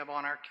that we have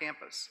on our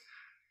campus.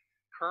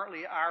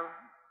 Currently, our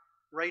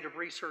rate of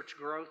research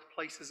growth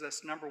places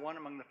us number 1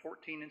 among the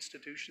 14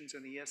 institutions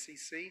in the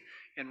SEC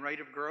in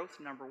rate of growth,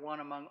 number 1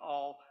 among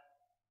all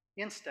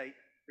in-state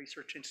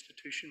research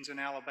institutions in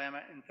Alabama,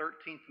 and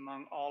 13th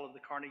among all of the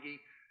Carnegie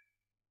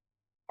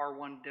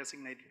R1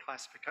 designated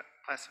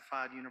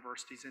classified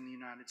universities in the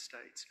United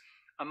States.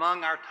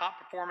 Among our top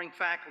performing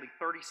faculty,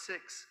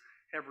 36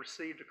 have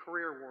received a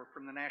career award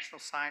from the National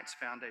Science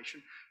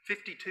Foundation.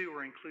 52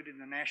 were included in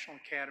the National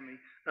Academy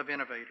of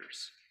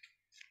Innovators.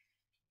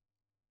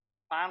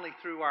 Finally,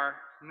 through our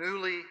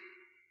newly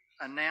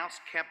announced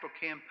capital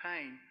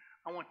campaign,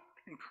 I want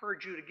to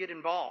encourage you to get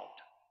involved,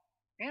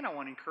 and I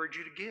want to encourage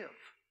you to give.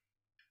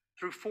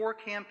 Through 4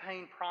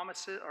 campaign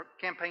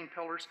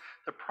pillars,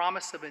 the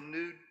promise of a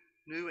new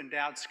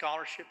endowed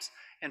scholarships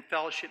and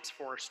fellowships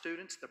for our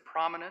students, the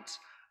prominence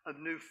of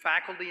new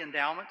faculty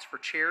endowments for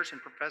chairs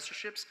and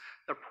professorships,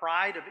 the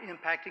pride of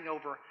impacting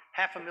over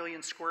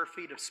 500,000 square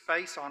feet of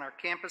space on our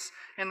campus,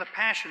 and the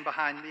passion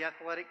behind the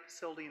athletic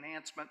facility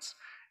enhancements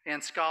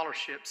and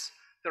scholarships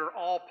that are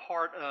all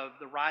part of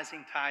the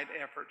Rising Tide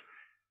effort.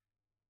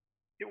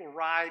 It will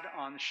ride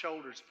on the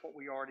shoulders of what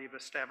we already have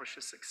established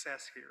as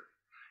success here.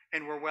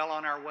 And we're well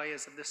on our way.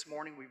 As of this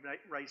morning, we've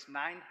raised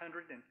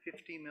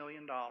 $950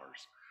 million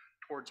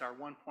towards our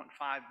 $1.5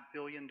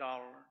 billion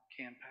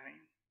campaign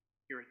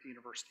here at the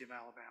University of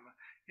Alabama.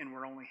 And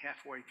we're only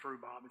halfway through,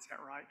 Bob, is that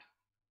right?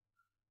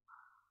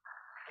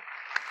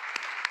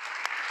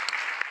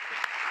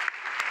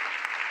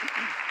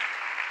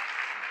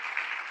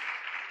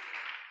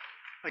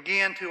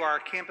 Again, to our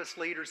campus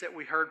leaders that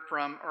we heard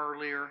from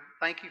earlier,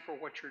 thank you for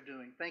what you're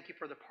doing. Thank you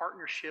for the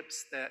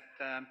partnerships that,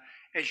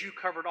 as you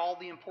covered all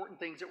the important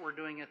things that we're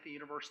doing at the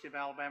University of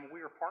Alabama,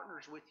 we are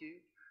partners with you,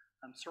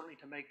 certainly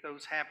to make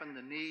those happen.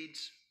 The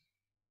needs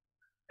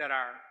that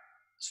our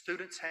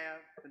students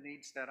have, the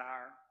needs that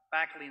our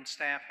faculty and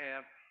staff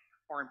have,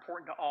 are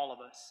important to all of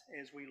us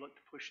as we look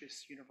to push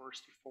this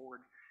university forward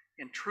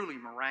in truly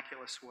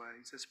miraculous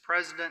ways. As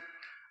president,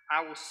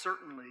 I will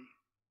certainly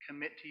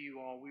commit to you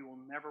all, we will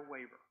never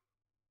waver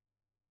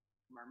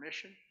from our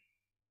mission,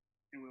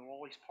 and we will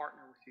always partner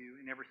with you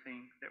in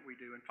everything that we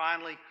do. And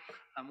finally,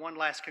 one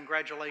last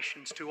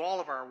congratulations to all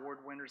of our award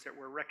winners that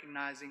we're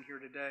recognizing here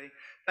today.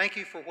 Thank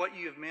you for what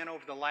you have meant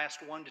over the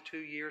last 1 to 2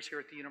 years here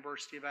at the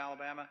University of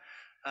Alabama.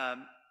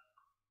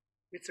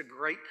 It's a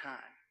great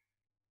time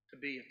to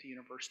be at the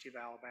University of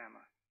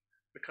Alabama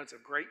because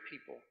of great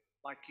people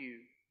like you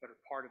that are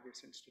part of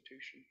this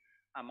institution.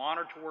 I'm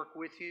honored to work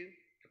with you,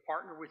 to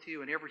partner with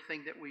you in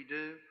everything that we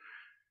do.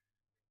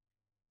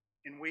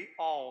 And we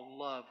all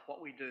love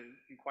what we do,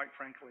 and quite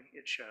frankly,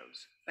 it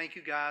shows. Thank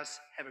you guys.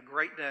 Have a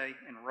great day,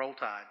 and roll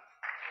tide.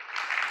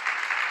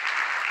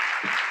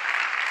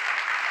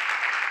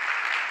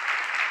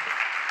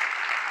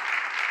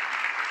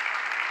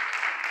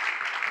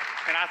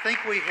 And I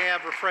think we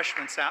have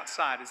refreshments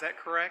outside. Is that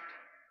correct?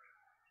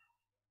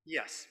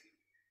 Yes.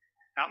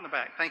 Out in the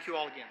back. Thank you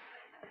all again.